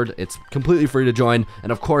Discord. It's completely free to join,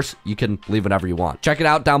 and of course, you can leave whatever you want. Check it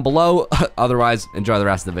out down below. Otherwise, enjoy the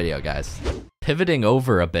rest of the video, guys. Pivoting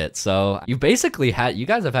over a bit, so you guys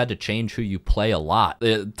have had to change who you play a lot.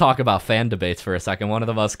 Talk about fan debates for a second. One of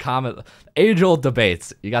the most common age-old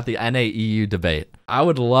debates. You got the NA-EU debate. I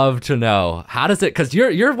would love to know, how does it, because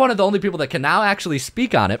you're one of the only people that can now actually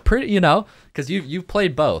speak on it, because you've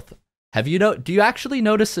played both. Do you actually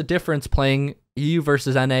notice a difference playing EU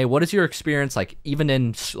versus NA? What is your experience like, even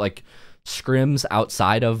in like scrims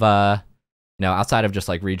outside of outside of just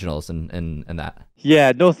like regionals and that?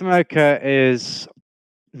 Yeah, North America is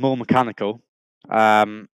more mechanical.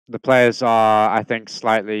 The players are, I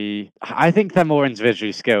think they're more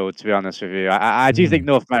individually skilled, to be honest with you. I do think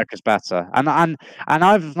North America's better. And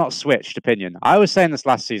I've not switched opinion. I was saying this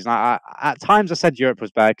last season. At times I said Europe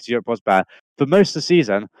was better because Europe was better. For most of the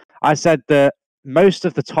season, I said that most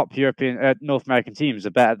of the top North American teams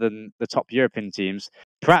are better than the top European teams.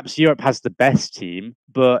 Perhaps Europe has the best team,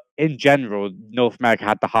 but in general, North America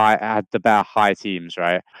had the better high teams,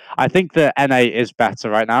 right? I think that NA is better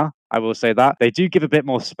right now. I will say that they do give a bit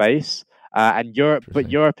more space, and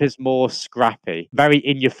Europe is more scrappy, very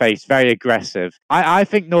in your face, very aggressive. I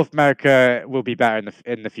think North America will be better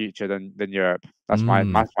in the future than Europe. That's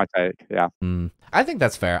my take. Yeah. I think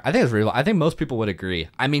that's fair. I think it's real. I think most people would agree.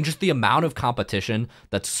 I mean, just the amount of competition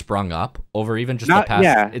that's sprung up over even just the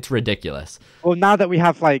past, it's ridiculous. Well, now that we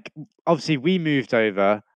have obviously we moved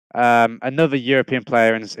over Another European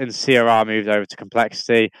player in CRR moved over to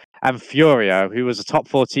Complexity, and Furio, who was a top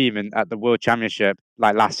 4 team at the World Championship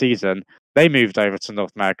like last season, they moved over to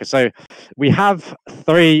North America. So we have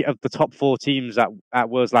 3 of the top 4 teams at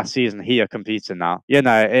Worlds last season here competing now.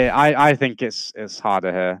 I think it's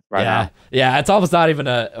harder here right now. Yeah, it's almost not even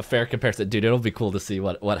a fair comparison. Dude, it'll be cool to see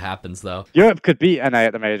what happens, though. Europe could beat NA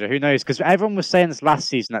at the major. Who knows? Because everyone was saying this last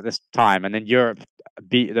season at this time, and then Europe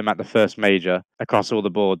beat them at the first major across all the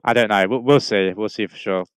board. I don't know. We'll see. We'll see for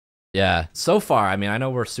sure. Yeah, so far, I mean, I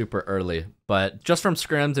know we're super early, but just from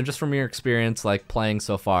scrims and just from your experience, like, playing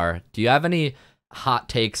so far, do you have any hot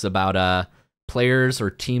takes about players or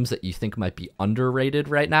teams that you think might be underrated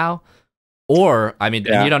right now? Or, I mean,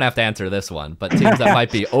 and you don't have to answer this one, but teams that might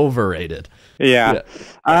be overrated. Yeah.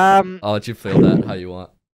 I'll let you feel that how you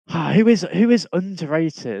want. Who is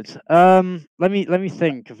underrated? Let me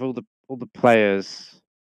think of all the players.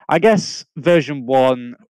 I guess version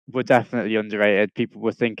 1 were definitely underrated. People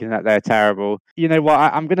were thinking that they're terrible. You know what?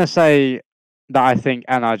 I'm gonna say that I think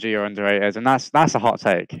NRG are underrated, and that's a hot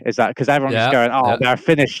take. Is that because everyone's just going, they're a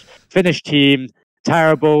finished team,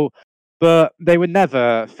 terrible, but they were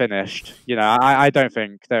never finished. I don't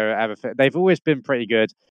think they're ever. They've always been pretty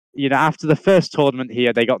good. After the first tournament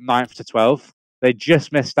here, they got 9th to 12th. They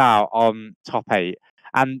just missed out on top 8,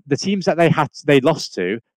 and the teams that they lost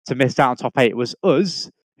to miss out on top 8 was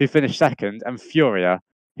us, who finished 2nd, and Furia,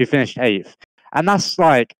 who finished 8th. And that's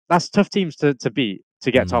tough teams to beat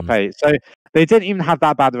to get top 8. So they didn't even have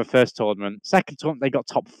that bad of a first tournament. Second tournament, they got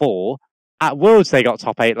top 4. At Worlds, they got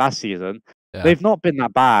top 8 last season. Yeah. They've not been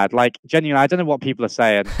that bad. Like, genuinely, I don't know what people are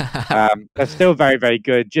saying. They're still very, very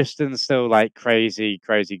good. Justin's still like crazy,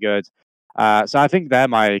 crazy good. So I think they're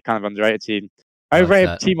my kind of underrated team.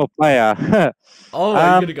 Overrated team or player.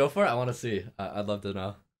 Are you gonna go for it? I want to see. I'd love to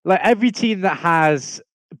know. Like, every team that has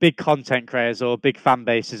big content creators or big fan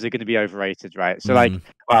bases are going to be overrated, right? So well,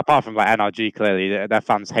 apart from like NRG, clearly their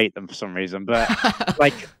fans hate them for some reason. But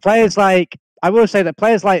like players like, I will say that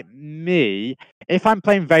players like me, if I'm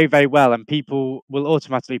playing very, very well and people will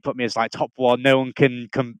automatically put me as like top 1, no one can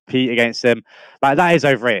compete against them, like that is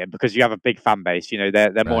overrated because you have a big fan base.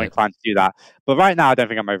 They're more inclined to do that. But right now, I don't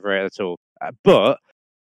think I'm overrated at all. But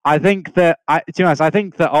I think that, to be honest, I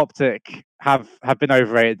think that Optic have been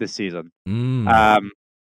overrated this season.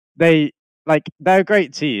 They're a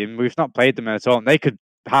great team. We've not played them at all. They could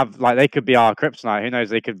be our kryptonite. Who knows?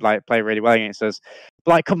 They could play really well against us.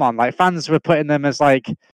 But like, come on, like fans were putting them as like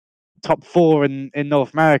top 4 in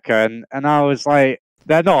North America, and I was like,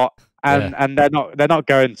 they're not, and they're not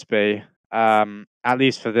going to be. At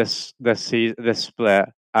least for this split.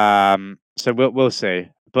 So we'll see.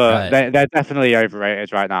 But they're definitely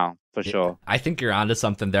overrated right now, for sure. I think you're onto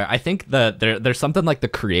something there. I think that there's something like the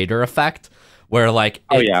creator effect, where like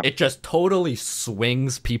it just totally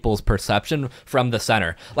swings people's perception from the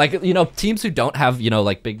center. Like, teams who don't have,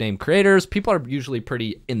 like big name creators, people are usually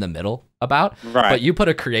pretty in the middle about. Right. But you put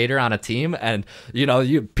a creator on a team and,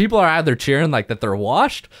 people are either cheering like that they're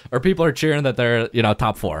washed, or people are cheering that they're,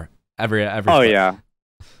 top 4 every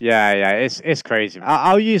Yeah, it's crazy.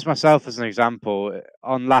 I'll use myself as an example.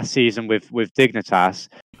 On last season with Dignitas,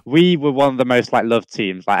 we were one of the most loved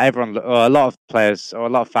teams. Like everyone, or a lot of players or a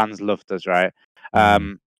lot of fans loved us, right?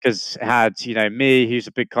 Because it had me, who's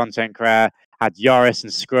a big content creator, had Yoris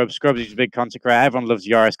and Scrubs, who's a big content creator. Everyone loves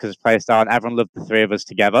Yoris because his play style, and everyone loved the 3 of us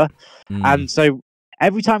together. And so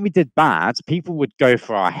every time we did bad, people would go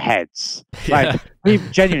for our heads. Like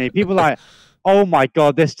genuinely, people like, oh my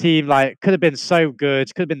god, this team could have been so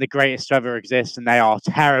good, could have been the greatest to ever exist, and they are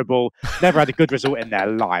terrible. Never had a good result in their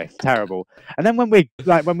life, terrible. And then when we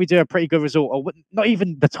do a pretty good result, or not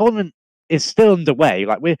even the tournament is still underway,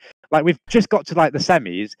 we've just got to the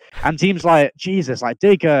semis, and teams like Jesus,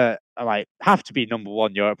 Digger, have to be number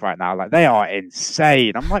 1 Europe right now. They are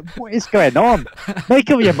insane. I'm like, what is going on?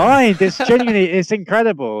 Make up your mind. It's genuinely, it's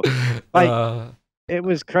incredible. It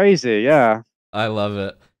was crazy. Yeah, I love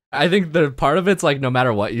it. I think the part of it's no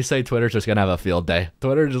matter what you say, Twitter's just gonna have a field day.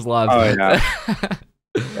 Twitter just loves it.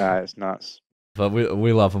 Yeah, it's nuts. But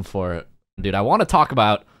we love them for it. Dude, I want to talk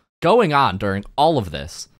about going on during all of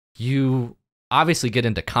this. You obviously get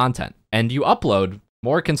into content, and you upload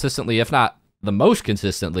more consistently, if not the most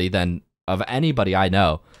consistently, than of anybody I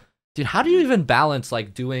know. Dude, how do you even balance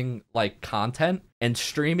doing content and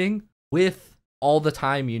streaming with all the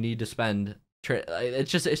time you need to spend?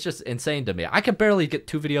 It's just insane to me. I can barely get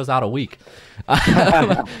 2 videos out a week.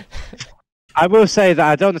 I will say that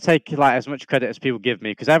I don't want to take as much credit as people give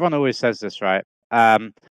me, because everyone always says this, right?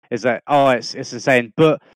 Is that it's insane,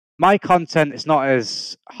 but my content is not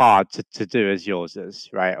as hard to do as yours is,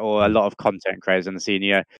 right? Or a lot of content creators in the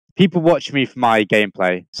scene. people watch me for my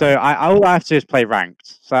gameplay. So all I have to do is play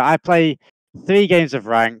ranked. So I play 3 games of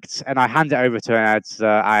ranked, and I hand it over to an editor.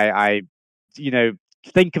 I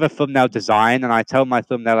think of a thumbnail design, and I tell my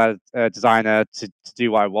thumbnail designer to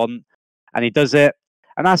do what I want, and he does it.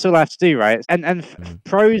 And that's all I have to do, right? And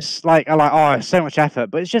pros are like, oh, it's so much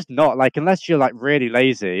effort, but it's just not. Like, unless you're like really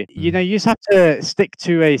lazy, you just have to stick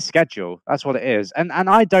to a schedule. That's what it is. And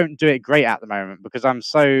I don't do it great at the moment because I'm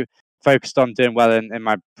so focused on doing well in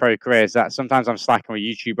my pro careers that sometimes I'm slacking with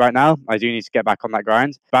YouTube right now. I do need to get back on that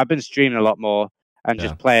grind. But I've been streaming a lot more and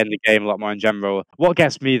just playing the game a lot more in general. What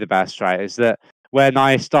gets me the best, right, is that when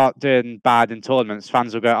I start doing bad in tournaments,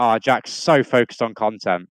 fans will go, oh, Jack's so focused on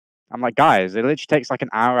content. I'm like, guys, it literally takes like an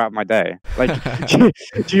hour out of my day. Like, do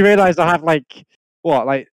you realize I have like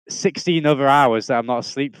 16 other hours that I'm not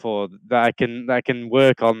asleep for that I can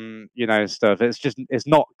work on, stuff. It's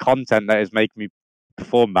not content that is making me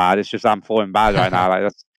perform bad. It's just I'm falling bad right now. Like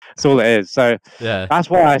that's all it is. So that's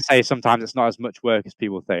why I say sometimes it's not as much work as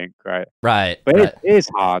people think, right? Right. But it is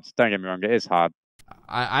hard. Don't get me wrong, it is hard.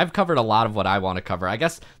 I've covered a lot of what I want to cover. I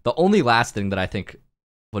guess the only last thing that I think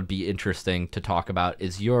would be interesting to talk about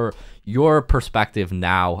is your perspective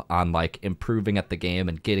now on like improving at the game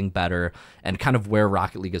and getting better and kind of where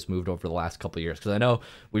Rocket League has moved over the last couple of years. Because I know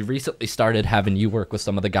we recently started having you work with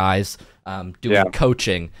some of the guys doing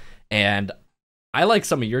coaching, and I like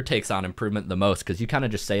some of your takes on improvement the most because you kind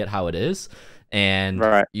of just say it how it is. And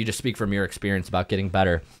you just speak from your experience about getting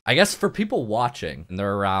better. I guess for people watching and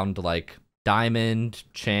they're around like Diamond,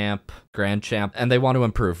 Champ, Grand Champ, and they want to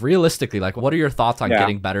improve. Realistically, like, what are your thoughts on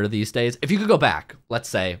getting better these days? If you could go back, let's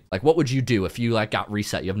say, like, what would you do if you like got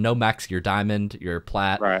reset? You have no mechs, you're Diamond, you're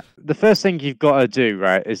Plat. Right. The first thing you've got to do,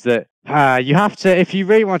 right, is that you have to, if you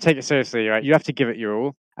really want to take it seriously, right, you have to give it your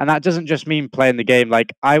all. And that doesn't just mean playing the game.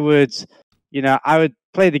 Like, I would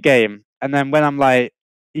play the game, and then when I'm like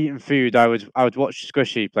eating food, I would watch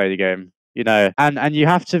Squishy play the game. And you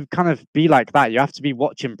have to kind of be like that. You have to be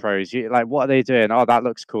watching pros. Like, what are they doing? Oh, that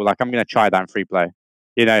looks cool. Like, I'm going to try that in free play,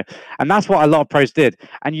 and that's what a lot of pros did.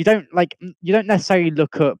 And you don't necessarily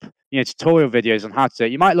look up, tutorial videos on how to do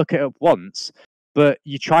it. You might look it up once, but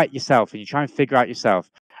you try it yourself and you try and figure out yourself.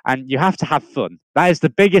 And you have to have fun. That is the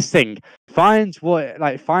biggest thing. Find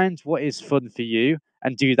what is fun for you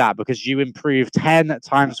and do that, because you improve 10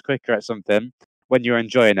 times quicker at something when you're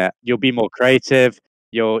enjoying it. You'll be more creative.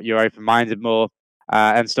 You're open-minded more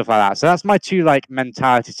and stuff like that. So that's my 2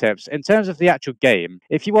 mentality tips. In terms of the actual game,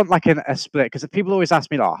 if you want like a split, because people always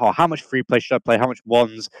ask me like, oh, how much free play should I play? How much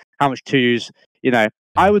ones? How much twos?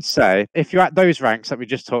 I would say if you're at those ranks that we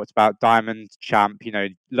just talked about, Diamond, Champ,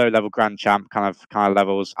 low-level Grand Champ kind of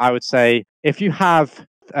levels, I would say if you have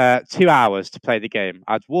 2 hours to play the game,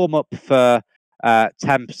 I'd warm up for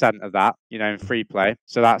 10% of that, in free play.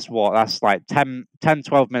 So that's like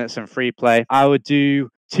 12 minutes in free play. I would do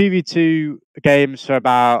 2v2 games for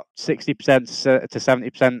about 60% to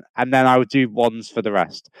 70%, and then I would do ones for the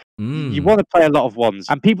rest. You want to play a lot of ones,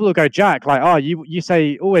 and people will go, Jack, like, oh, you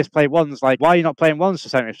say always play ones, like, why are you not playing ones for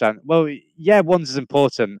 70%? Well, yeah, ones is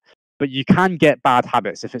important, but you can get bad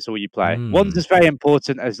habits if it's all you play. Ones is very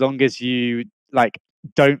important as long as you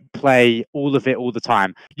don't play all of it all the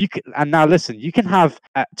time. And now listen, you can have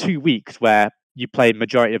 2 weeks where you play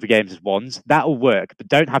majority of the games as ones. That'll work, but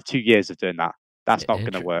don't have 2 years of doing that. That's not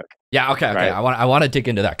going to work. Yeah, okay. Right? I want to dig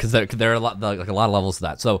into that because there are a lot of levels to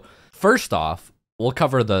that. So first off, we'll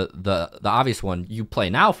cover the obvious one. You play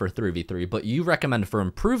now for 3v3, but you recommend for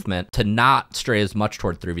improvement to not stray as much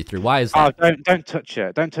toward 3v3. Why is that? Oh, don't touch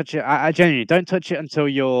it. Don't touch it. I genuinely don't touch it until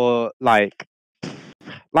you're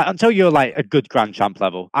until you're a good Grand Champ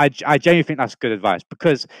level. I genuinely think that's good advice,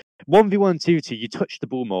 because 1v1 and 2v2, you touch the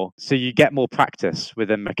ball more, so you get more practice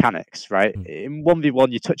within mechanics, right? In 1v1,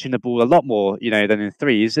 you're touching the ball a lot more, than in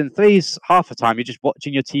threes. In threes, half the time, you're just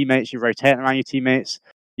watching your teammates, you're rotating around your teammates,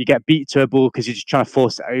 you get beat to a ball because you're just trying to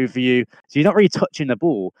force it over you. So you're not really touching the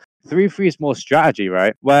ball. 3v3 is more strategy,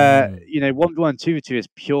 right? Where, 1v1 and 2v2 is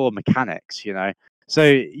pure mechanics, So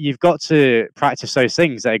you've got to practice those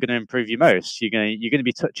things that are going to improve you most. You're going to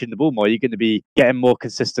be touching the ball more. You're going to be getting more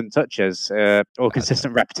consistent touches or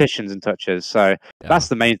consistent repetitions and touches. So that's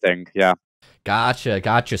the main thing. Yeah.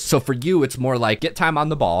 Gotcha. So for you, it's more like get time on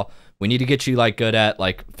the ball. We need to get you good at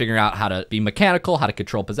figuring out how to be mechanical, how to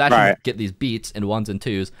control possession, get these beats in ones and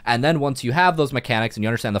twos. And then once you have those mechanics and you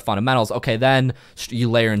understand the fundamentals, okay, then you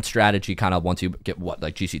layer in strategy kind of once you get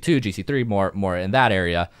GC2, GC3, more in that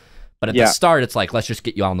area. But at the start, it's let's just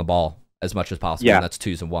get you on the ball as much as possible. Yeah. And that's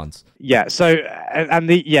twos and ones. Yeah. So,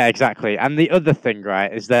 exactly. And the other thing,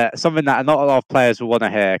 right, is that something that not a lot of players will want to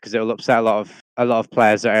hear, because it will upset a lot of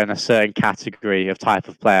players that are in a certain category of type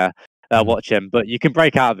of player. watch him, but you can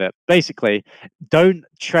break out of it. Basically, don't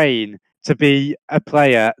train to be a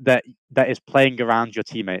player that is playing around your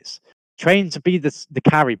teammates. Train to be the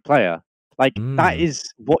carry player. Like that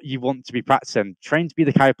is what you want to be practicing. Train to be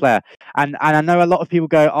the carry player. And I know a lot of people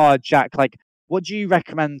go, "Oh, Jack, like, what do you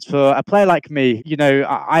recommend for a player like me? You know,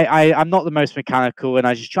 I'm not the most mechanical, and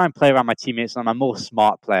I just try and play around my teammates, and I'm a more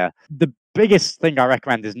smart player." The biggest thing I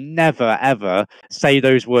recommend is never ever say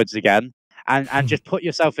those words again. And just put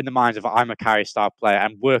yourself in the minds of I'm a carry style player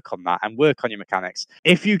and work on that and work on your mechanics.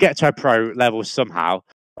 If you get to a pro level somehow,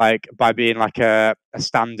 like by being like a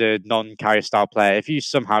standard non-carry style player, if you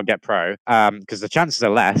somehow get pro, because the chances are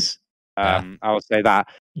less, I will say that,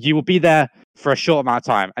 you will be there for a short amount of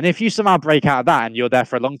time. And if you somehow break out of that and you're there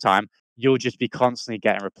for a long time, you'll just be constantly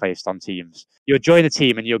getting replaced on teams. You'll join a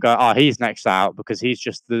team and you'll go, "Oh, he's next out," because he's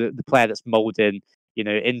just the player that's molding, you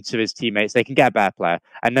know, into his teammates. They can get a better player,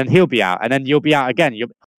 and then he'll be out, and then you'll be out again.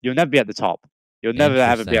 You'll never be at the top. You'll never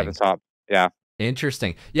ever be at the top. Yeah.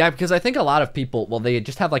 Interesting. Yeah, because I think a lot of people, well, they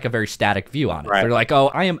just have like a very static view on it. Right. They're like, "Oh,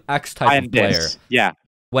 I am X type of player." Yeah.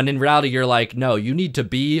 When in reality, you're like, no, you need to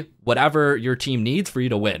be whatever your team needs for you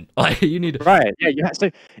to win. Like you need to... Right. Yeah. So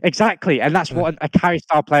exactly, and that's what a carry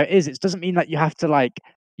style player is. It doesn't mean that you have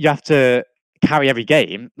to carry every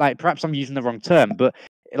game. Like perhaps I'm using the wrong term, but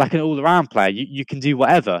like an all-around player, you can do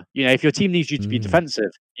whatever. You know, if your team needs you to be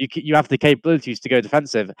defensive, you have the capabilities to go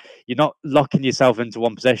defensive. You're not locking yourself into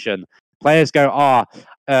one position. Players go,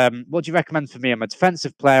 what do you recommend for me? I'm a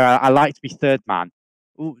defensive player. I like to be third man.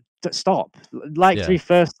 Ooh, stop. To be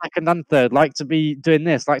first, second, and third. Like to be doing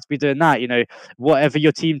this. Like to be doing that. You know, whatever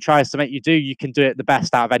your team tries to make you do, you can do it the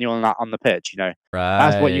best out of anyone on the pitch. You know,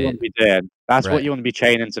 that's what you want to be doing. That's what you want to be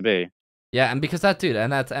training to be. Yeah, and because that, dude,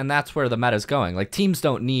 and that's where the meta's going. Like teams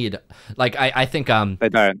don't need, like I think they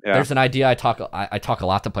don't. Yeah. There's an idea I talk a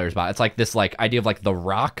lot to players about. It's like this like idea of like the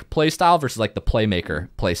rock play style versus like the playmaker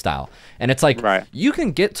play style, and it's like you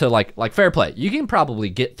can get to like fair play. You can probably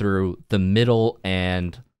get through the middle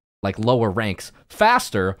and like lower ranks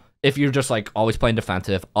faster if you're just like always playing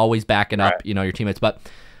defensive, always backing up, you know, your teammates, but.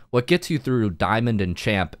 What gets you through Diamond and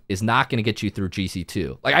Champ is not going to get you through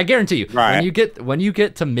GC2. Like I guarantee you, when you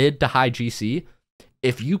get to mid to high GC,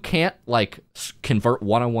 if you can't like convert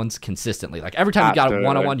one-on-ones consistently, like every time you got a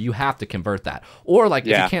one-on-one, you have to convert that. Or like if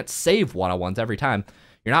you can't save one-on-ones every time,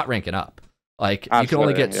 you're not ranking up. Like you can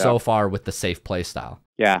only get so far with the safe play style.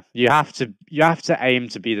 Yeah, you have to aim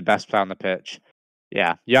to be the best player on the pitch.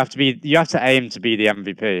 Yeah, you have to aim to be the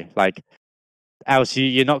MVP. Like else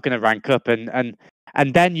you're not going to rank up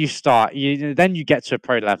and then you start, then you get to a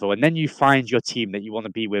pro level, and then you find your team that you want to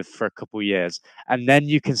be with for a couple of years, and then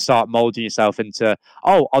you can start molding yourself into,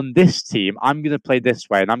 oh, on this team, I'm going to play this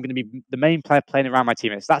way, and I'm going to be the main player playing around my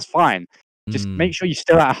teammates. That's fine. Just make sure you're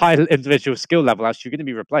still at a high individual skill level, else you're going to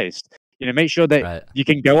be replaced. You know, make sure that you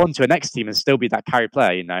can go on to a next team and still be that carry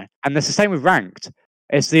player. You know, and it's the same with ranked.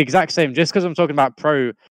 It's the exact same. Just because I'm talking about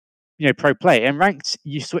pro play. In ranked,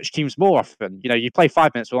 you switch teams more often. You know, you play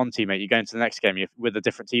 5 minutes with one teammate, you go into the next game with a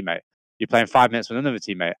different teammate. You're playing 5 minutes with another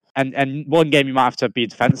teammate. And one game you might have to be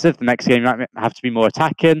defensive, the next game you might have to be more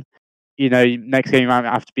attacking. You know, next game you might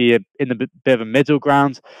have to be in a bit of a middle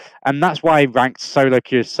ground. And that's why ranked solo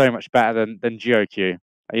queue is so much better than duo queue.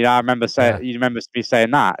 You know, I remember you remember me saying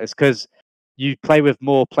that. It's because you play with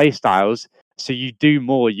more play styles. So you do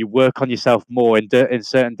more, you work on yourself more in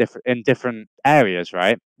different areas,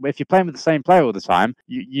 right? If you're playing with the same player all the time,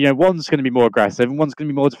 you know, one's going to be more aggressive and one's going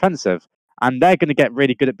to be more defensive, and they're going to get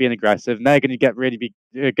really good at being aggressive, and they're going to get really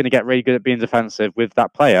good at being defensive with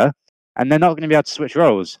that player, and they're not going to be able to switch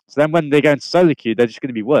roles. So then when they go into solo queue, they're just going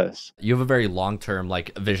to be worse. You have a very long-term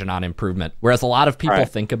like vision on improvement, whereas a lot of people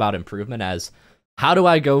think about improvement as, how do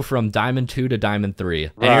I go from Diamond 2 to Diamond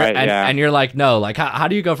 3? And you're like, no, like, how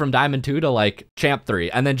do you go from Diamond 2 to, like, Champ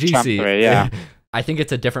 3? And then GC. Champ 3, yeah. I think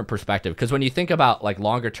it's a different perspective. Because when you think about, like,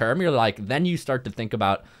 longer term, you're like, then you start to think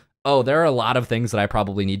about, oh, there are a lot of things that I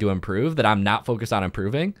probably need to improve that I'm not focused on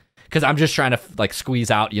improving. Because I'm just trying to, like,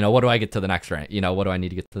 squeeze out, you know, what do I get to the next rank? You know, what do I need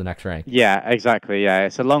to get to the next rank? Yeah, exactly. Yeah,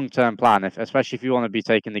 it's a long-term plan, especially if you want to be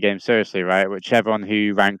taking the game seriously, right? Which everyone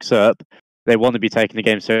who ranks up, they want to be taking the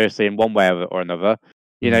game seriously in one way or another.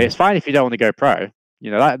 You know, it's fine if you don't want to go pro. You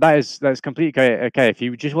know, that's completely okay if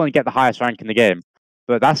you just want to get the highest rank in the game.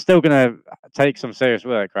 But that's still going to take some serious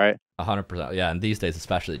work, right? 100%. Yeah, and these days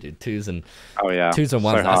especially, dude. Twos and ones, so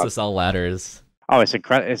SSL ladders. Oh, it's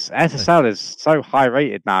incredible. SSL is so high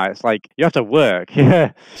rated now. It's like you have to work.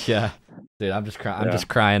 Yeah. Dude, I'm just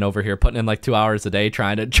crying over here, putting in like 2 hours a day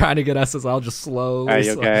trying to get SSL just slow.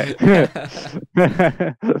 Okay.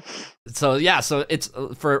 So yeah, so it's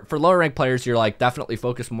for lower ranked players, you're like definitely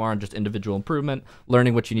focus more on just individual improvement,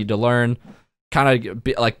 learning what you need to learn, kind of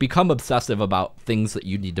become obsessive about things that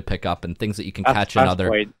you need to pick up and things that you can catch in other.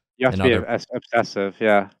 Point. You have to be obsessive,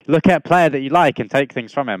 yeah. Look at a player that you like and take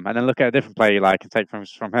things from him, and then look at a different player you like and take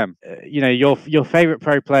things from him. You know, your favorite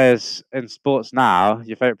pro players in sports now,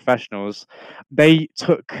 your favorite professionals, they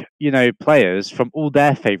took, you know, players from all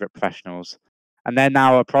their favorite professionals, and they're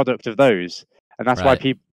now a product of those, and that's why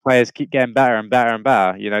players keep getting better and better and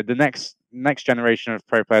better. You know, the next generation of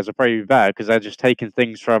pro players will probably be better because they're just taking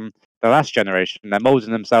things from the last generation. They're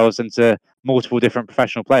molding themselves into multiple different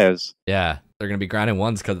professional players. Yeah. They're going to be grinding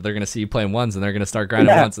ones because they're going to see you playing ones and they're going to start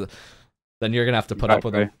grinding ones. Then you're going to have to put up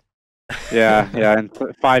with them. Yeah. In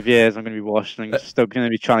 5 years, I'm going to be washed and I'm still going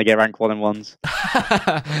to be trying to get rank 1 in ones.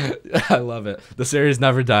 I love it. The series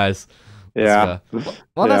never dies. Yeah.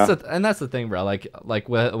 Well, that's the thing, bro. Like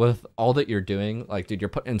with all that you're doing, like, dude, you're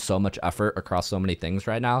putting in so much effort across so many things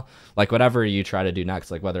right now. Like whatever you try to do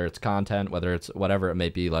next, like whether it's content, whether it's whatever it may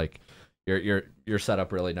be, like you're set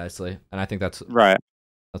up really nicely. And I think that's right.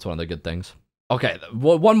 That's one of the good things. Okay,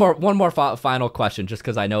 one more final question, just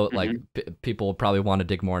because I know like people will probably want to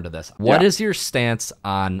dig more into this. What is your stance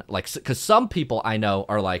on, like, because some people I know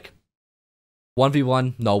are like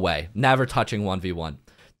 1v1, no way, never touching 1v1.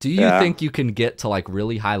 Do you think you can get to like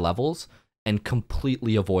really high levels and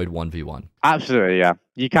completely avoid 1v1? Absolutely, yeah,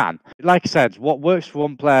 you can. Like I said, what works for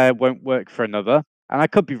one player won't work for another, and I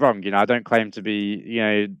could be wrong. You know, I don't claim to be, you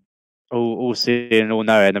know, all seeing and all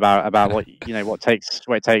knowing about what, you know, what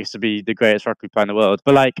it takes to be the greatest Rocket League player in the world.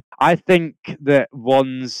 But like, I think that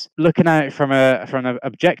one's looking at it from an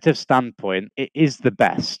objective standpoint, it is the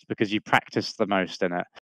best because you practice the most in it.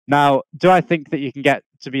 Now, do I think that you can get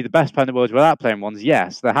to be the best player in the world without playing ones?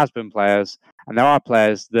 Yes, there has been players, and there are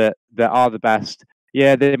players that are the best.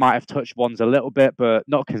 Yeah, they might have touched ones a little bit, but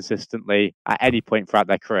not consistently at any point throughout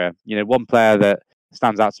their career. You know, one player that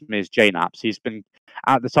stands out to me is JNaps. He's been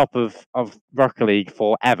at the top of Rocket League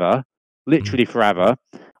forever, literally forever,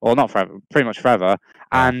 or not forever, pretty much forever,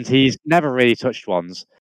 and he's never really touched ones.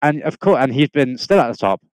 And of course, and he's been still at the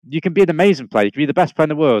top. You can be an amazing player, you can be the best player in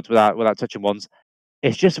the world without touching ones.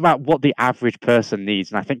 It's just about what the average person needs,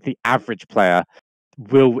 and I think the average player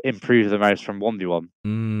will improve the most from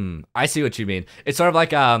 1v1. I see what you mean. It's sort of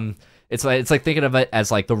like it's like thinking of it as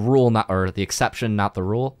like the rule, not, or the exception, not the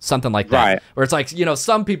rule, something like that. Right. Where it's like, you know,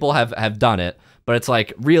 some people have done it, but it's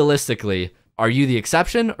like, realistically, are you the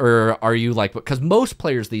exception, or are you like, because most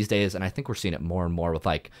players these days, and I think we're seeing it more and more with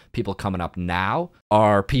like people coming up now,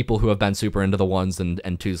 are people who have been super into the ones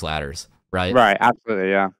and twos ladders, right? Right, absolutely,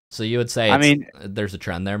 yeah. So you would say, I mean, there's a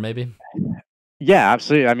trend there, maybe? Yeah,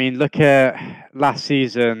 absolutely. I mean, look at last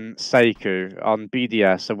season, Seiku on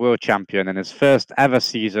BDS, a world champion, in his first ever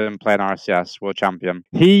season playing RLCS, world champion.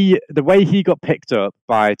 The way he got picked up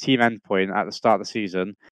by Team Endpoint at the start of the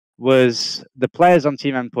season was the players on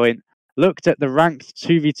Team Endpoint looked at the ranked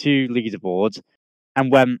 2v2 leaderboard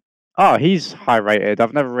and went, oh, he's high rated.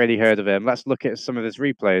 I've never really heard of him. Let's look at some of his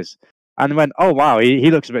replays. And went, oh, wow,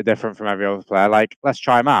 he looks a bit different from every other player. Like, let's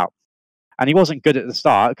try him out. And he wasn't good at the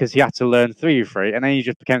start because he had to learn 3v3, and then he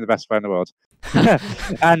just became the best player in the world.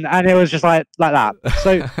 and it was just like that.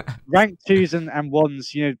 So ranked 2s and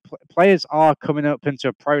 1s, you know, players are coming up into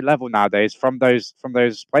a pro level nowadays from those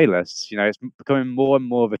playlists. You know, it's becoming more and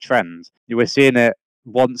more of a trend. We're seeing it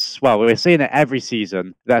we're seeing it every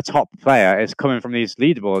season. Their top player is coming from these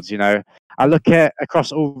leaderboards. You know, I look at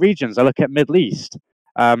across all regions. I look at Middle East.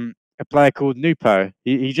 A player called Nupo.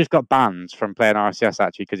 He just got banned from playing RLCS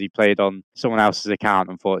actually because he played on someone else's account,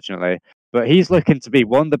 unfortunately. But he's looking to be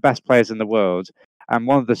one of the best players in the world and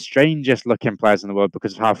one of the strangest looking players in the world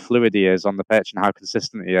because of how fluid he is on the pitch and how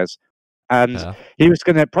consistent he is. And he was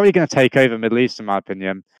probably going to take over Middle East, in my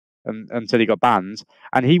opinion, until he got banned.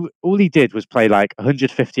 And all he did was play like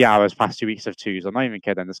 150 hours past 2 weeks of twos. I'm not even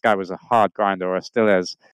kidding. This guy was a hard grinder, or still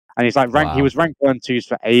is. And he's like he was ranked 1 twos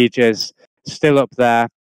for ages, still up there.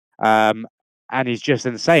 And he's just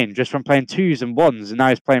insane, just from playing 2s and 1s, and now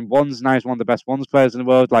he's playing 1s. Now he's one of the best 1s players in the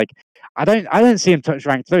world. Like, I don't see him touch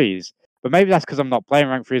rank 3s, but maybe that's because I'm not playing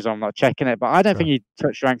rank 3s or I'm not checking it. But I don't think he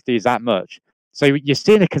touched rank 3s that much. So you're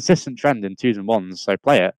seeing a consistent trend in 2s and 1s. So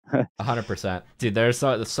play it. 100%, dude. There's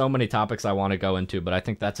so many topics I want to go into, but I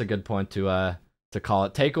think that's a good point to call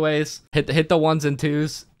it. Takeaways: hit the 1s and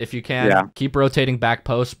 2s if you can. Yeah. Keep rotating back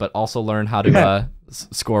posts, but also learn how to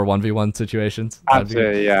score 1v1 situations.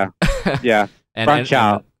 Absolutely, yeah. Branch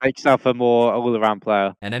out. Make yourself a more all-around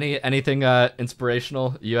player. And anything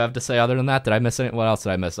inspirational you have to say other than that? Did I miss anything? What else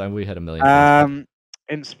did I miss? We hit a million.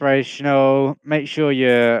 Inspirational. Make sure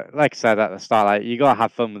you're, like I said at the start, like you gotta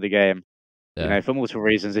have fun with the game. Yeah. You know, for multiple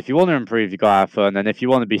reasons. If you want to improve, you gotta have fun, and if you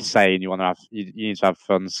want to be sane, you need to have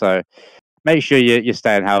fun. So make sure you're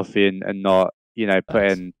staying healthy and not, you know,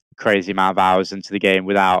 putting crazy amount of hours into the game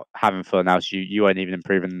without having fun. Else you won't even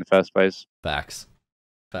improve in the first place. Facts,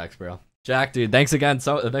 bro. Jack, dude, thanks again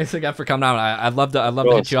for coming on. I'd love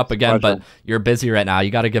to hit you up again, but you're busy right now.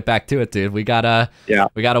 You got to get back to it, dude. We got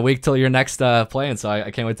a week till your next playing, so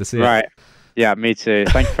I can't wait to see it. Right. Yeah, me too.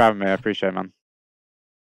 Thanks for having me. I appreciate it, man.